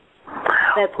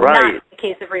 That's not the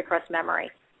case of repressed memory.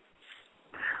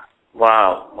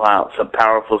 Wow, some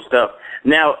powerful stuff.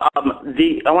 Now, I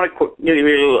want to give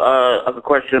you a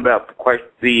question about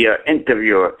the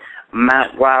interviewer,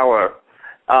 Matt Lauer.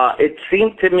 It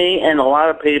seemed to me, and a lot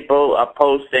of people are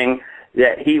posting,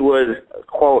 that he was,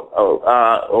 quote,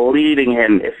 leading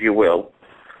him, if you will.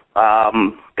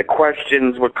 The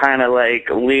questions were kind of like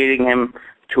leading him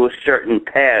to a certain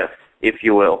path, if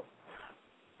you will.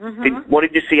 Mm-hmm. What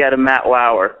did you see out of Matt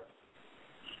Lauer?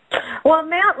 Well,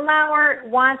 Matt Lauer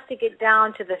wants to get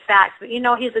down to the facts, but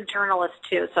he's a journalist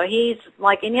too. So he's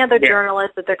like any other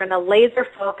journalist, that they're going to laser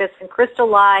focus and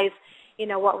crystallize,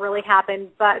 what really happened.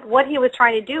 But what he was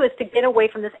trying to do is to get away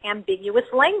from this ambiguous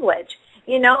language.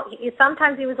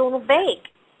 Sometimes he was a little vague.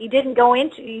 He didn't go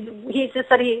into, he just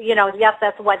said, yes,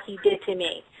 that's what he did to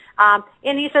me.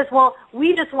 And he says, well,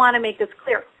 we just want to make this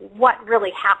clear, what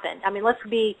really happened. I mean, let's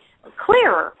be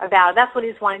clearer about it. That's what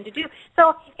he's wanting to do.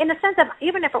 So in the sense of,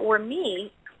 even if it were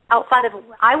me,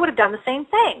 I would have done the same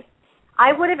thing.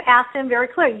 I would have asked him very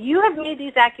clearly, you have made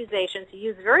these accusations. He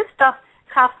used very tough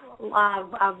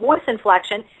voice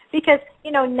inflection because,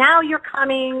 now you're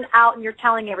coming out and you're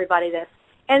telling everybody this.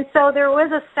 And so there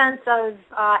was a sense of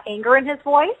anger in his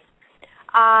voice,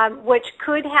 which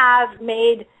could have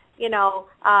made,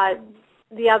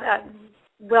 the other,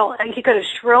 he could have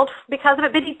shrilled because of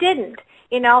it, but he didn't.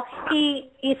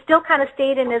 He still kind of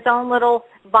stayed in his own little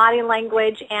body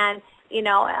language and,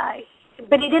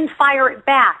 but he didn't fire it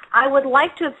back. I would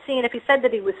like to have seen, if he said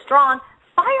that he was strong,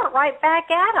 fire it right back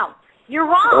at him. You're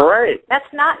wrong. Right.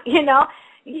 That's not,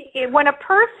 when a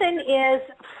person is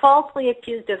falsely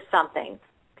accused of something,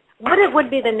 what would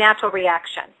be the natural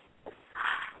reaction?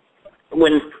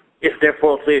 If they're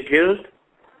falsely accused?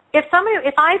 If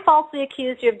I falsely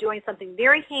accused you of doing something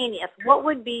very heinous, what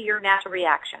would be your natural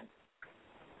reaction?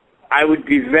 I would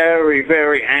be very,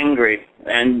 very angry,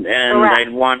 and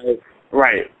I'd want to,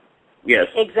 yes.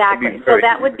 Exactly. So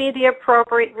that would be the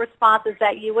appropriate response, is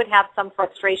that you would have some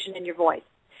frustration in your voice.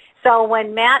 So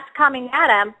when Matt's coming at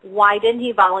him, why didn't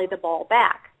he volley the ball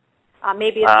back?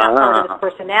 Maybe it's not part of his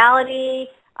personality,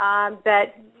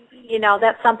 but,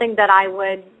 that's something that I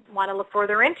would want to look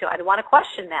further into. I'd want to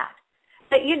question that.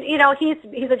 But,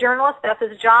 he's a journalist. That's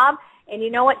his job. And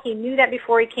you know what? He knew that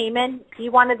before he came in. He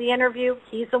wanted the interview.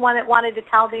 He's the one that wanted to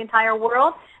tell the entire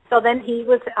world. So then he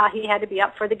had to be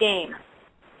up for the game.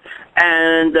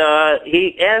 And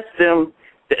he asked him,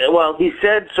 he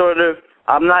said sort of,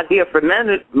 I'm not here for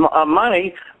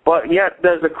money, but yet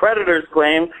there's a creditor's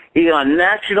claim. He's on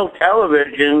national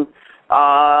television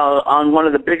on one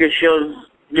of the biggest shows,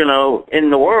 in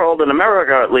the world, in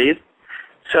America at least.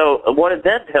 So what did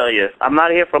that tell you? I'm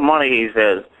not here for money, he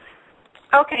says.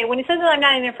 Okay, when he says that I'm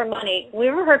not in it for money, we've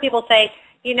ever heard people say,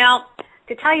 you know,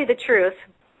 to tell you the truth,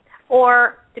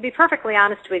 or to be perfectly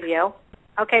honest with you,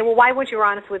 okay, well, why weren't you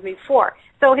honest with me before?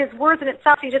 So his words in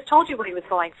itself, he just told you what he was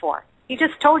going for. He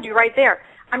just told you right there,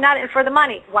 I'm not in it for the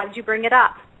money. Why did you bring it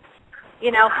up?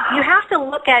 You know, you have to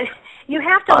look at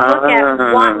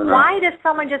why does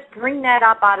someone just bring that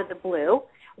up out of the blue?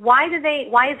 Why is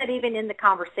it even in the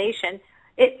conversation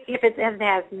if it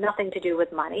has nothing to do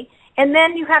with money? And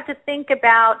then you have to think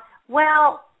about,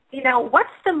 well, you know, what's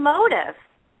the motive?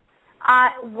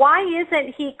 Why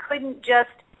isn't he couldn't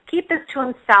just keep this to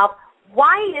himself?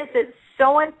 Why is it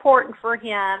so important for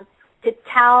him to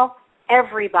tell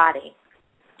everybody,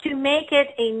 to make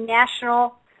it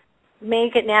national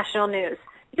news?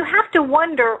 You have to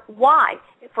wonder why.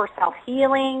 For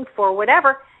self-healing, for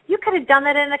whatever. You could have done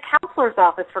that in a counselor's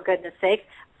office, for goodness sake,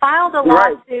 filed a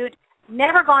lawsuit,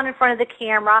 never gone in front of the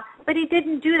camera, but he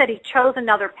didn't do that. He chose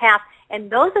another path, and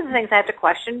those are the things I have to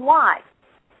question why.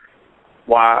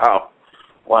 Wow.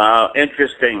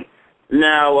 Interesting.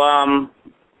 Now,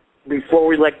 before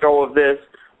we let go of this,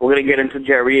 we're going to get into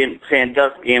Jerry and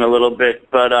Sandusky in a little bit,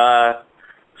 but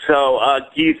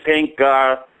do you think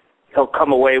he'll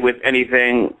come away with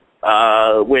anything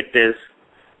with this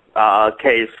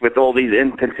case, with all these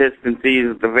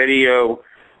inconsistencies, the video,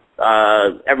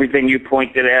 everything you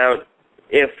pointed out?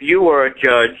 If you were a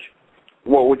judge,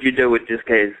 what would you do with this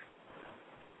case?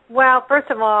 Well, first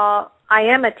of all, I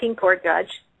am a teen court judge.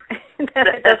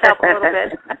 That does help a little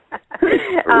bit.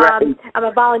 I'm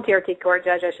a volunteer teen court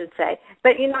judge, I should say.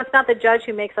 But, you know, it's not the judge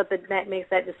who makes that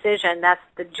decision. That's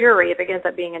the jury if it ends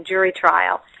up being a jury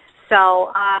trial.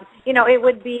 So, you know, it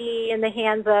would be in the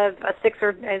hands of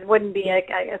it wouldn't be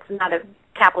it's not a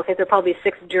capital case. There would probably be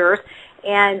 6 jurors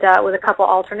and with a couple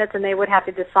alternates, and they would have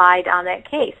to decide on that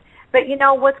case. But, you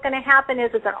know, what's going to happen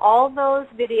is that all those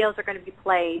videos are going to be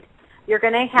played. You're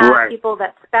going to have people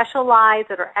that specialize,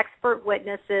 that are expert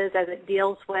witnesses as it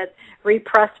deals with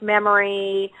repressed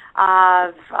memory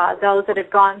of those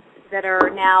that are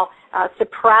now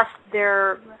suppressed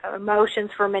their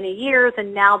emotions for many years,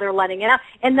 and now they're letting it out.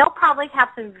 And they'll probably have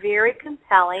some very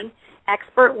compelling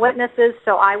expert witnesses.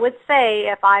 So I would say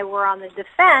if I were on the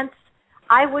defense,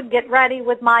 I would get ready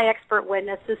with my expert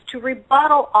witnesses to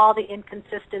rebuttal all the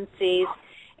inconsistencies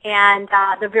and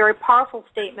the very powerful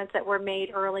statements that were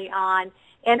made early on.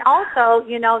 And also,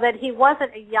 you know, that he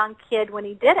wasn't a young kid when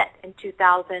he did it in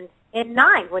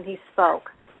 2009 when he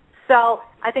spoke. So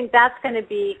I think that's going to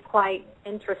be quite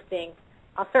interesting.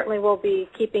 I certainly will be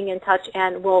keeping in touch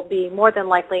and will be more than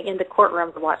likely in the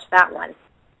courtroom to watch that one.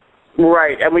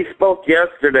 Right, and we spoke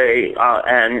yesterday,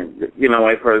 and, you know,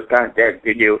 I first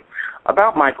contacted you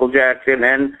about Michael Jackson,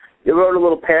 and you wrote a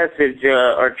little passage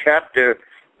or chapter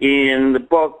in the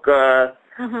book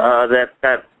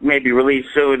that may be released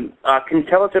soon. Can you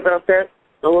tell us about that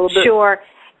a little bit? Sure.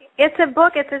 It's a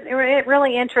book. It's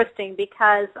really interesting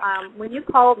because when you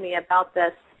called me about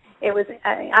this,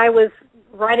 I was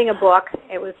writing a book.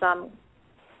 It was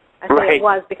it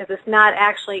was because it's not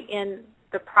actually in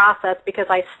the process because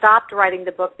I stopped writing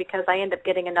the book because I ended up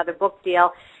getting another book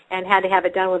deal and had to have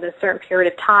it done within a certain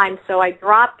period of time. So I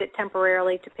dropped it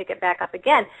temporarily to pick it back up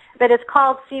again. But it's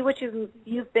called See What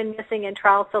You've Been Missing in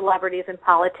Trial Celebrities and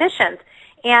Politicians.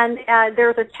 And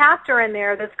there's a chapter in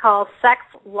there that's called Sex,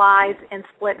 Lies, and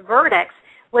Split Verdicts,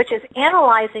 which is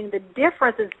analyzing the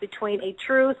differences between a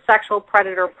true sexual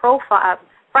predator,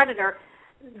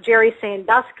 Jerry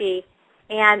Sandusky,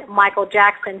 and Michael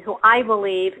Jackson, who I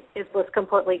believe was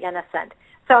completely innocent.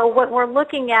 So what we're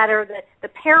looking at are the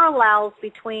parallels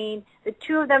between the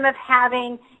two of them of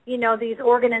having, you know, these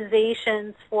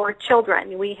organizations for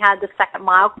children. We had the Second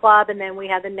Mile Club, and then we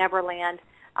had the Neverland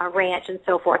Ranch and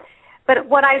so forth. But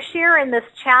what I share in this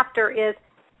chapter is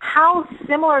how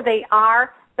similar they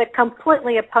are, but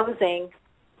completely opposing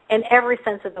in every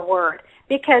sense of the word.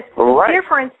 Because the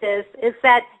difference is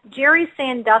that Jerry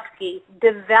Sandusky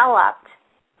developed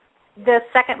the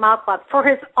Second Mile Club for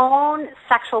his own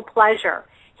sexual pleasure.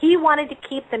 He wanted to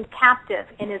keep them captive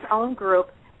in his own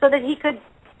group so that he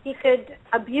could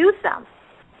abuse them.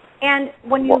 And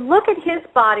when you look at his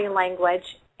body language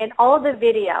in all the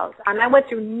videos, I went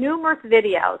through numerous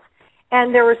videos,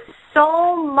 and there was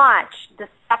so much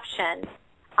deception.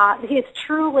 He is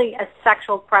truly a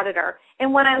sexual predator.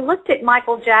 And when I looked at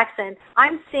Michael Jackson,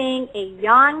 I'm seeing a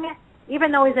young,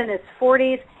 even though he's in his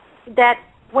 40s, that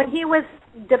when he was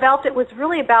developed, it was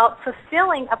really about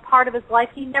fulfilling a part of his life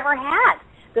he never had.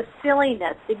 The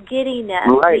silliness, the giddiness,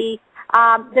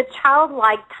 the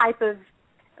childlike type of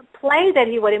play that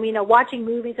he would, watching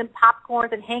movies and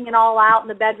popcorns and hanging all out in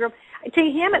the bedroom. To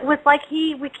him, it was like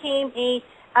he became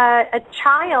a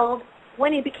child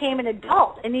when he became an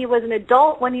adult, and he was an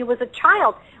adult when he was a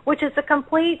child, which is the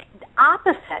complete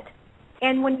opposite.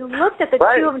 And when you looked at the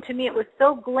two of them, to me, it was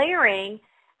so glaring.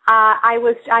 I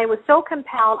was so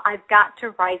compelled. I've got to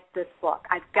write this book.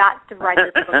 I've got to write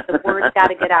this book. The word's got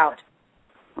to get out.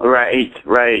 Right.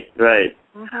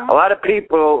 Mm-hmm. A lot of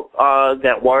people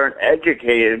that weren't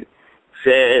educated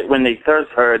said, when they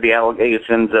first heard the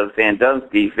allegations of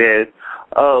Sandusky, said,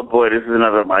 "Oh boy, this is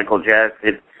another Michael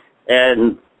Jackson."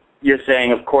 And you're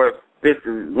saying, of course, this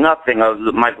is nothing of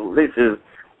Michael. This is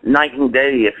night and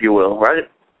day, if you will, right?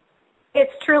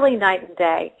 It's truly night and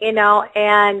day, and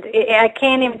I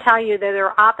can't even tell you that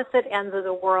they're opposite ends of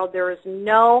the world. There is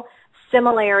no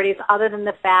similarities other than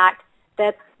the fact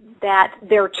that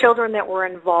there are children that were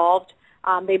involved.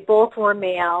 They both were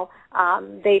male.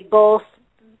 They both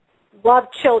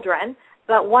loved children,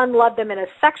 but one loved them in a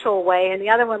sexual way, and the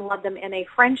other one loved them in a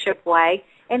friendship way,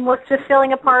 and was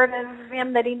fulfilling a part of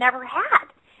him that he never had.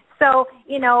 So,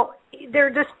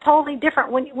 they're just totally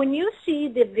different. When you see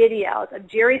the videos of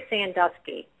Jerry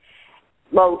Sandusky,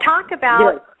 talk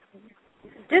about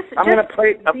this. I'm going to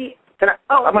play.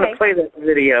 I'm going to play this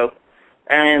video,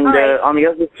 and on the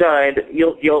other side,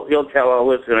 you'll tell our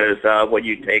listeners what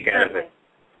you take out of it.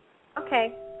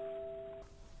 Okay.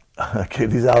 Okay,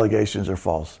 these allegations are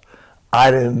false. I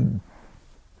didn't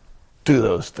do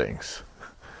those things.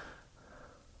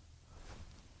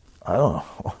 I don't know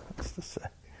what else to say.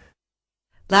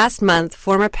 Last month,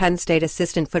 former Penn State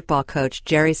assistant football coach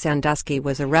Jerry Sandusky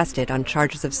was arrested on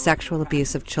charges of sexual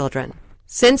abuse of children.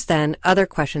 Since then, other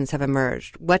questions have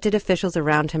emerged. What did officials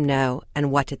around him know,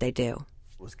 and what did they do?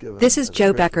 This is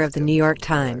Joe Becker of the New York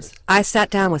Times. I sat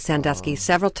down with Sandusky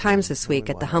several times this week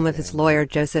at the home of his lawyer,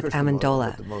 Joseph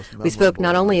Amendola. We spoke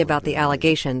not only about the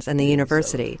allegations and the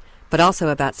university, but also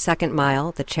about Second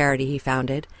Mile, the charity he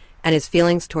founded, and his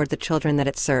feelings toward the children that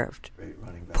it served.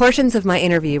 Portions of my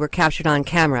interview were captured on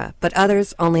camera, but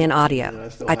others only in audio.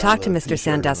 I talked to Mr.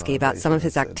 Sandusky about some of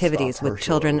his activities with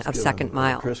children of Second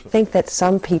Mile. I think that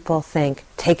some people think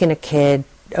taking a kid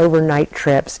overnight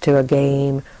trips to a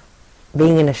game,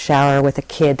 being in a shower with a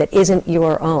kid that isn't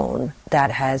your own,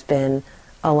 that has been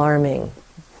alarming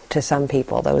to some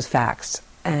people, those facts.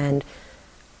 And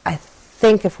I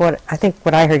think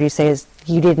what I heard you say is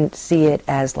you didn't see it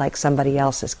as like somebody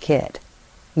else's kid.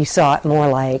 You saw it more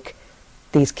like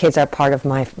these kids are part of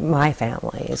my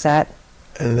family. Is that?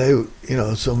 And they,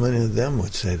 so many of them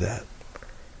would say that.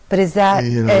 But is that?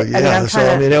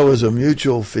 It was a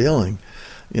mutual feeling,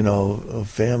 a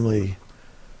family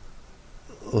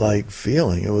like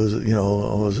feeling. It was, it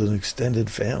was an extended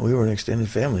family. We were an extended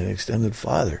family, an extended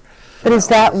father. But is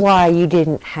that why you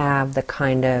didn't have the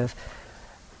kind of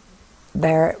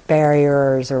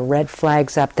barriers or red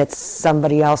flags up that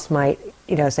somebody else might,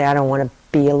 say, I don't want to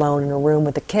be alone in a room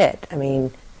with a kid? I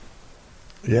mean...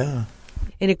 Yeah.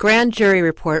 In a grand jury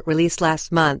report released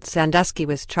last month, Sandusky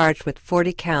was charged with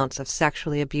 40 counts of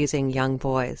sexually abusing young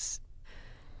boys.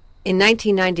 In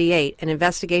 1998, an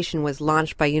investigation was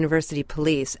launched by university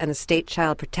police and the State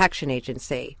Child Protection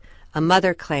Agency. A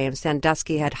mother claimed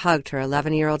Sandusky had hugged her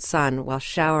 11-year-old son while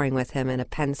showering with him in a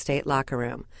Penn State locker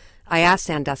room. I asked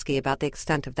Sandusky about the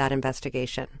extent of that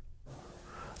investigation.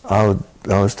 I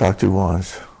was talked to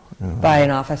once. By an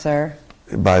officer?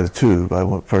 By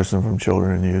one person from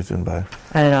Children and Youth and by...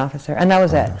 And an officer. And that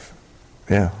was it?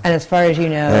 Yeah. And as far as you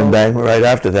know... And bang, right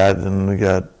after that, then we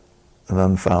got an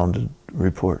unfounded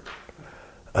report.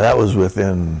 That was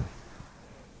within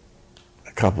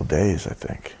a couple of days, I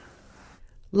think.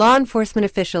 Law enforcement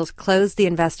officials closed the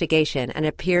investigation, and it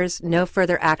appears no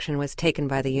further action was taken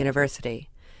by the university.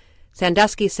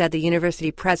 Sandusky said the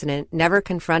university president never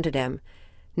confronted him.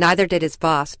 Neither did his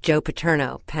boss, Joe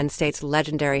Paterno, Penn State's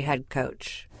legendary head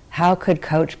coach. How could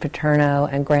Coach Paterno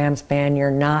and Graham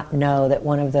Spanier not know that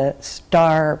one of the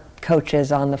star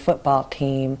coaches on the football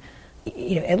team,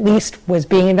 at least was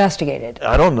being investigated?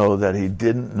 I don't know that he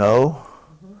didn't know.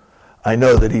 I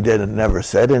know that he never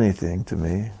said anything to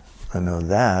me. I know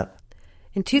that.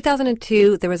 In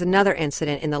 2002, there was another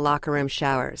incident in the locker room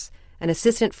showers. An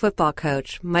assistant football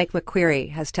coach, Mike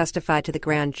McQueary, has testified to the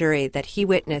grand jury that he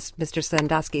witnessed Mr.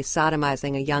 Sandusky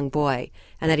sodomizing a young boy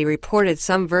and that he reported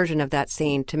some version of that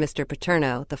scene to Mr.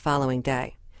 Paterno the following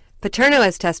day. Paterno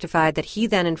has testified that he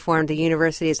then informed the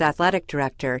university's athletic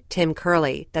director, Tim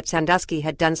Curley, that Sandusky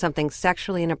had done something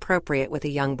sexually inappropriate with a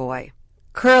young boy.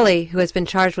 Curley, who has been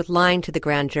charged with lying to the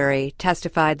grand jury,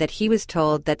 testified that he was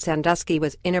told that Sandusky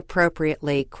was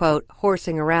inappropriately, quote,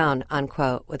 horsing around,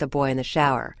 unquote, with a boy in the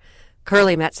shower.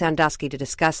 Curley met Sandusky to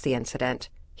discuss the incident.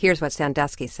 Here's what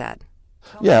Sandusky said.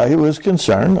 Yeah, he was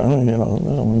concerned.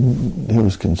 He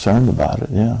was concerned about it,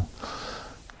 yeah.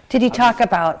 Did he talk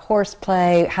about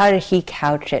horseplay? How did he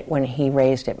couch it when he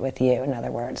raised it with you? In other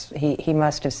words, he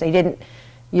must have said, he didn't.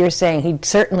 You're saying he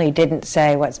certainly didn't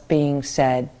say what's being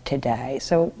said today.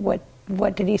 So what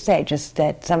did he say? Just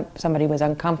that somebody was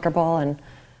uncomfortable and.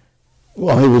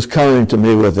 Well, he was coming to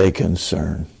me with a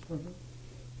concern.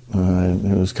 He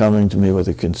was coming to me with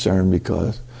a concern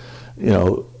because,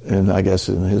 and I guess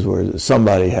in his words,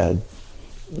 somebody had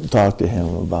talked to him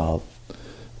about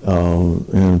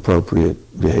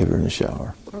inappropriate behavior in the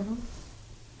shower.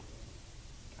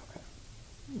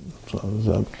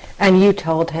 So and you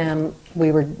told him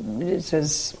this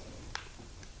is.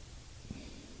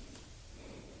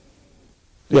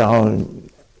 Yeah,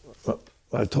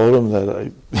 I told him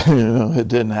that it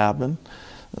didn't happen,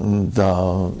 and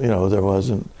there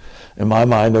wasn't, in my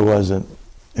mind, there wasn't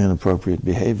inappropriate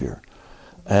behavior,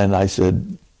 and I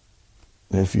said,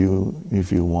 if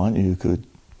you want, you could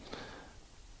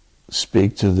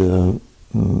speak to the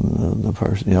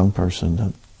young person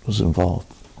that was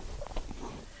involved.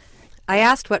 I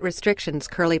asked what restrictions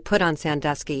Curley put on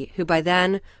Sandusky, who by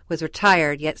then was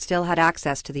retired yet still had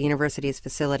access to the university's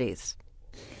facilities.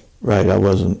 Right, he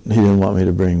didn't want me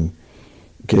to bring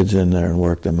kids in there and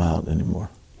work them out anymore.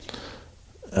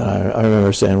 And I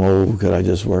remember saying, well, could I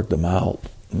just work them out?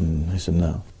 And he said,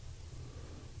 no.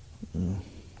 And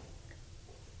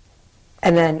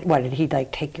then, what, did he,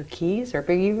 take your keys? Or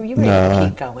you were able to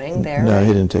keep going there? No,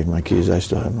 he didn't take my keys. I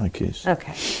still have my keys.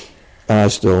 Okay. And I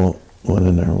still went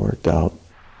in there and worked out.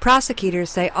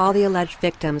 Prosecutors say all the alleged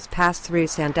victims passed through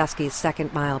Sandusky's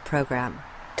Second Mile program.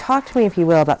 Talk to me, if you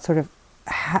will, about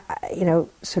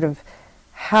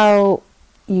how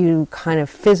you kind of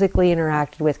physically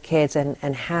interacted with kids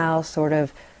and how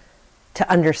to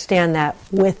understand that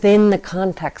within the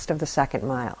context of the Second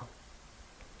Mile.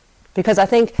 Because I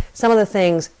think some of the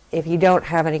things, if you don't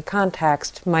have any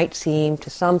context, might seem to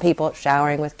some people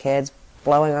showering with kids,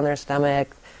 blowing on their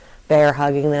stomach, bear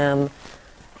hugging them,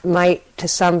 might to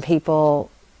some people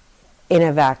in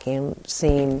a vacuum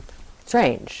seem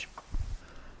strange.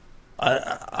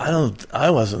 I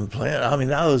wasn't playing. I mean,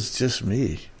 that was just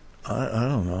me. I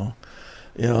don't know.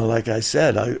 Like I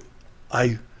said,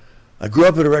 I grew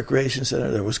up at a recreation center.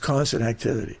 There was constant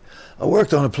activity. I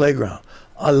worked on a playground.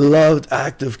 I loved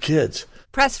active kids.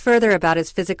 Pressed further about his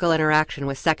physical interaction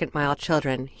with Second Mile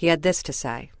children, he had this to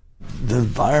say. The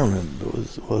environment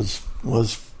was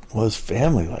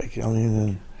family-like. I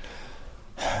mean,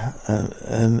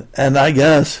 and I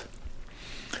guess,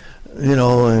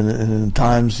 in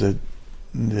times that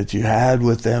you had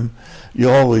with them,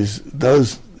 all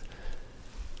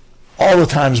the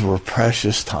times were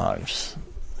precious times.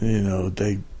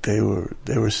 They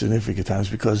were significant times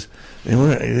because they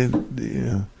weren't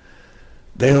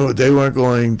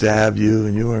going to have you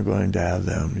and you weren't going to have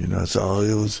them. So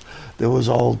it was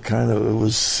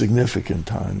significant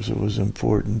times. It was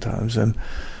important times, and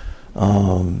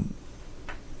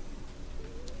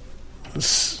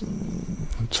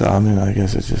so I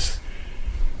guess it just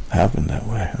happened that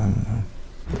way. I don't know.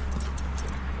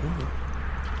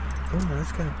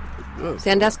 That's kind of.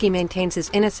 Sandusky maintains his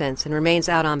innocence and remains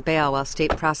out on bail while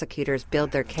state prosecutors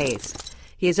build their case.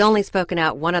 He has only spoken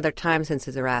out one other time since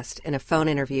his arrest in a phone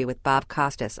interview with Bob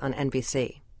Costas on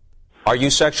NBC. Are you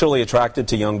sexually attracted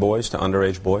to young boys, to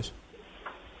underage boys?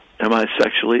 Am I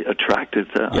sexually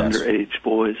attracted to underage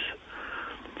boys?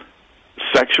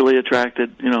 Sexually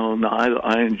attracted? No,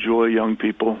 I enjoy young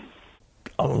people.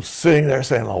 I'm sitting there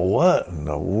saying, well, what in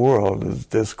the world is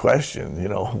this question?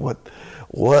 What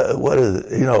is,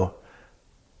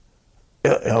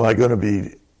 am I going to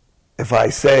be, if I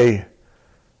say,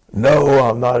 no,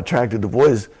 I'm not attracted to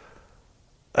boys,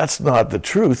 that's not the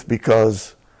truth,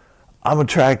 because I'm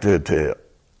attracted to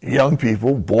young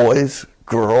people, boys,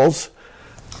 girls.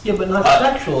 Yeah, but not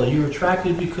sexually. You're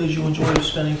attracted because you enjoy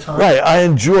spending time. Right,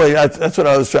 that's what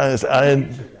I was trying to say.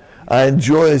 I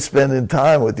enjoy spending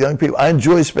time with young people. I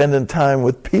enjoy spending time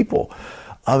with people.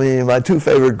 I mean, my two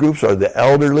favorite groups are the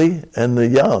elderly and the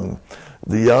young.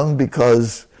 The young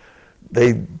because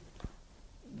they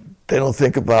don't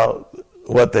think about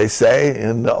what they say,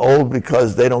 and the old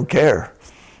because they don't care.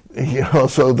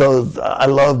 So I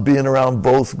love being around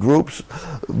both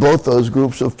those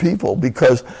groups of people,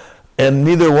 and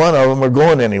neither one of them are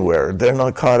going anywhere. They're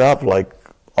not caught up like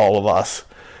all of us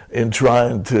in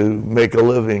trying to make a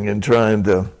living and trying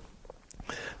to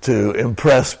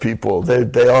impress people.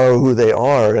 They are who they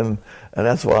are, and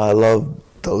that's why I love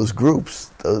those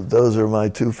groups. Those are my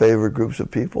two favorite groups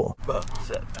of people. Oh,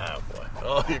 boy.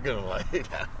 Oh, you're going to like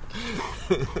that.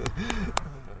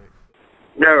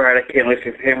 No, right, I can't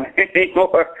listen to him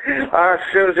anymore.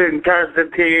 Susan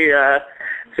Constantine,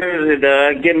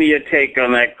 Susan, give me your take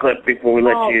on that clip before we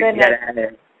let you get at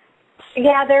it.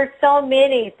 Yeah, there's so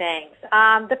many things.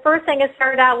 The first thing it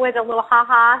started out with a little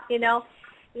ha-ha, you know.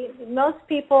 Most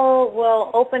people will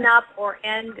open up or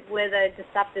end with a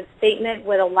deceptive statement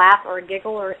with a laugh or a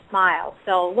giggle or a smile.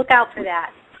 So look out for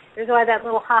that. There's always that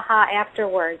little ha-ha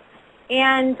afterwards.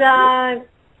 And there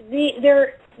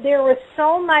was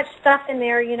so much stuff in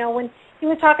there, you know, when he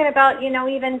was talking about, you know,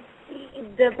 even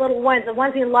the little ones, the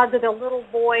ones he loved are the little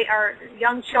boy or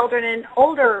young children and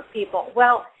older people.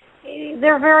 Well,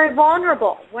 they're very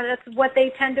vulnerable when it's what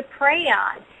they tend to prey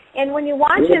on. And when you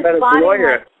watch his body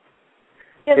language,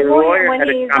 his lawyer, when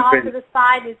he's off to the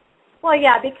side, is, well,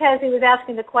 yeah, because he was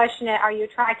asking the question, are you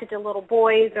attracted to little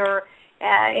boys, or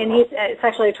and he's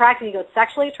sexually attracted. He goes,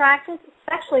 sexually attracted?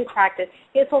 Sexually attracted.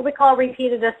 It's what we call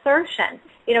repeated assertion.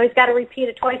 You know, he's got to repeat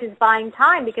it twice. He's buying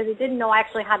time because he didn't know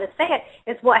actually how to say it.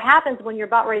 It's what happens when you're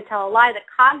about ready to tell a lie. The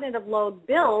cognitive load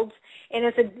builds, and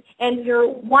you're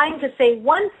wanting to say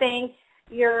one thing,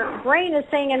 your brain is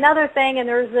saying another thing, and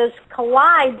there's this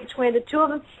collide between the two of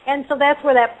them. And so that's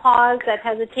where that pause, that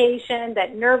hesitation,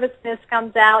 that nervousness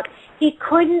comes out. He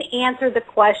couldn't answer the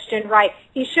question right.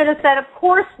 He should have said, of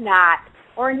course not,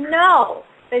 or no.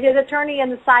 But his attorney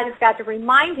on the side has got to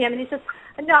remind him, and he says,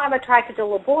 no, I'm attracted to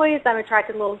little boys, I'm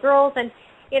attracted to little girls. And,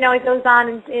 you know, he goes on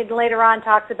and later on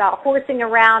talks about horsing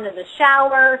around in the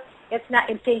shower. It's not,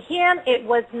 and to him, it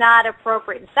was not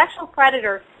appropriate. And sexual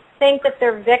predators think that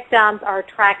their victims are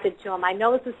attracted to them. I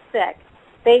know this is sick.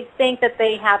 They think that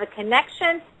they have a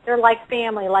connection. They're like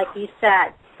family, like he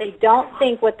said. They don't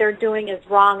think what they're doing is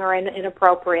wrong or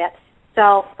inappropriate.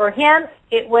 So for him,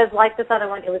 it was like this other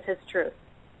one. It was his truth.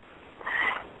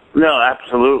 No,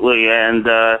 absolutely. And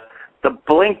the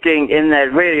blinking in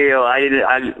that video,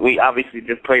 we obviously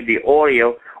just played the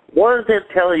audio. What does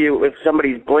it tell you if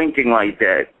somebody's blinking like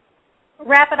that?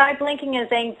 Rapid eye blinking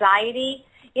is anxiety.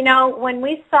 You know, when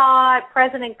we saw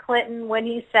President Clinton, when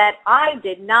he said, I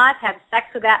did not have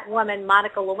sex with that woman,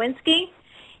 Monica Lewinsky,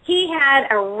 he had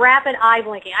a rapid eye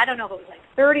blinking. I don't know if it was like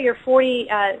 30 or 40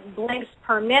 blinks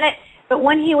per minute. But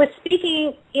when he was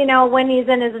speaking, you know, when he's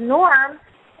in his norm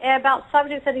about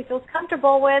subjects that he feels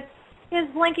comfortable with, his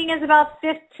blinking is about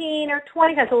 15 or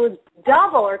 20 times. So it was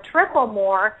double or triple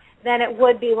more than it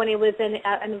would be when he was in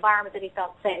an environment that he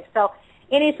felt safe. So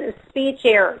any speech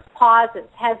errors, pauses,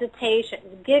 hesitations,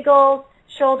 giggles,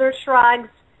 shoulder shrugs,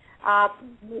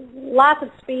 lots of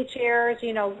speech errors,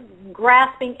 you know,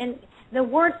 grasping, and the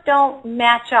words don't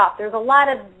match up. There's a lot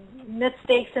of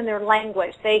mistakes in their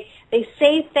language. They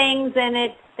say things in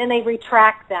it, then they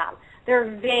retract them. They're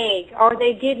vague, or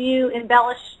they give you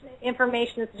embellished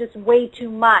information that's just way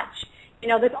too much. You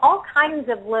know, there's all kinds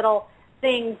of little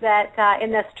things that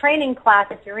in this training class,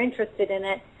 if you're interested in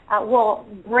it, will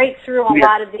break through a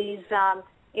lot of these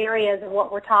areas of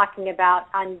what we're talking about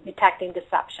on detecting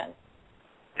deception.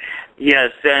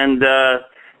 Yes, and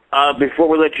before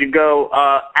we let you go,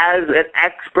 as an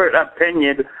expert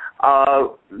opinion,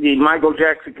 the Michael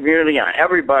Jackson community and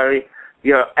everybody,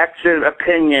 your expert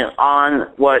opinion on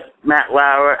what Matt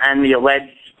Lauer and the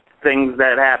alleged things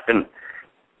that happened.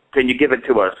 Can you give it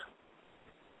to us?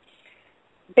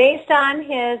 Based on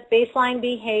his baseline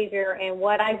behavior and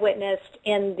what I witnessed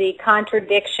in the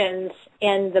contradictions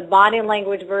in the body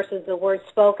language versus the words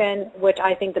spoken, which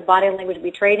I think the body language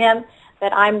betrayed him,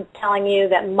 that I'm telling you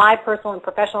that my personal and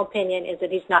professional opinion is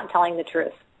that he's not telling the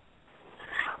truth.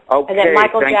 Okay, and that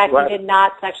Michael Jackson did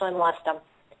not sexually molest him.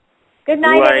 Good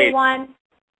night, everyone.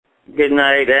 Good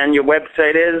night. And your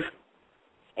website is?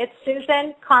 It's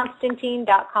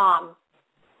SusanConstantine.com.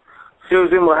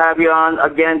 Susan, we'll have you on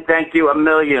again. Thank you a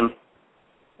million.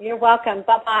 You're welcome.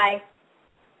 Bye-bye.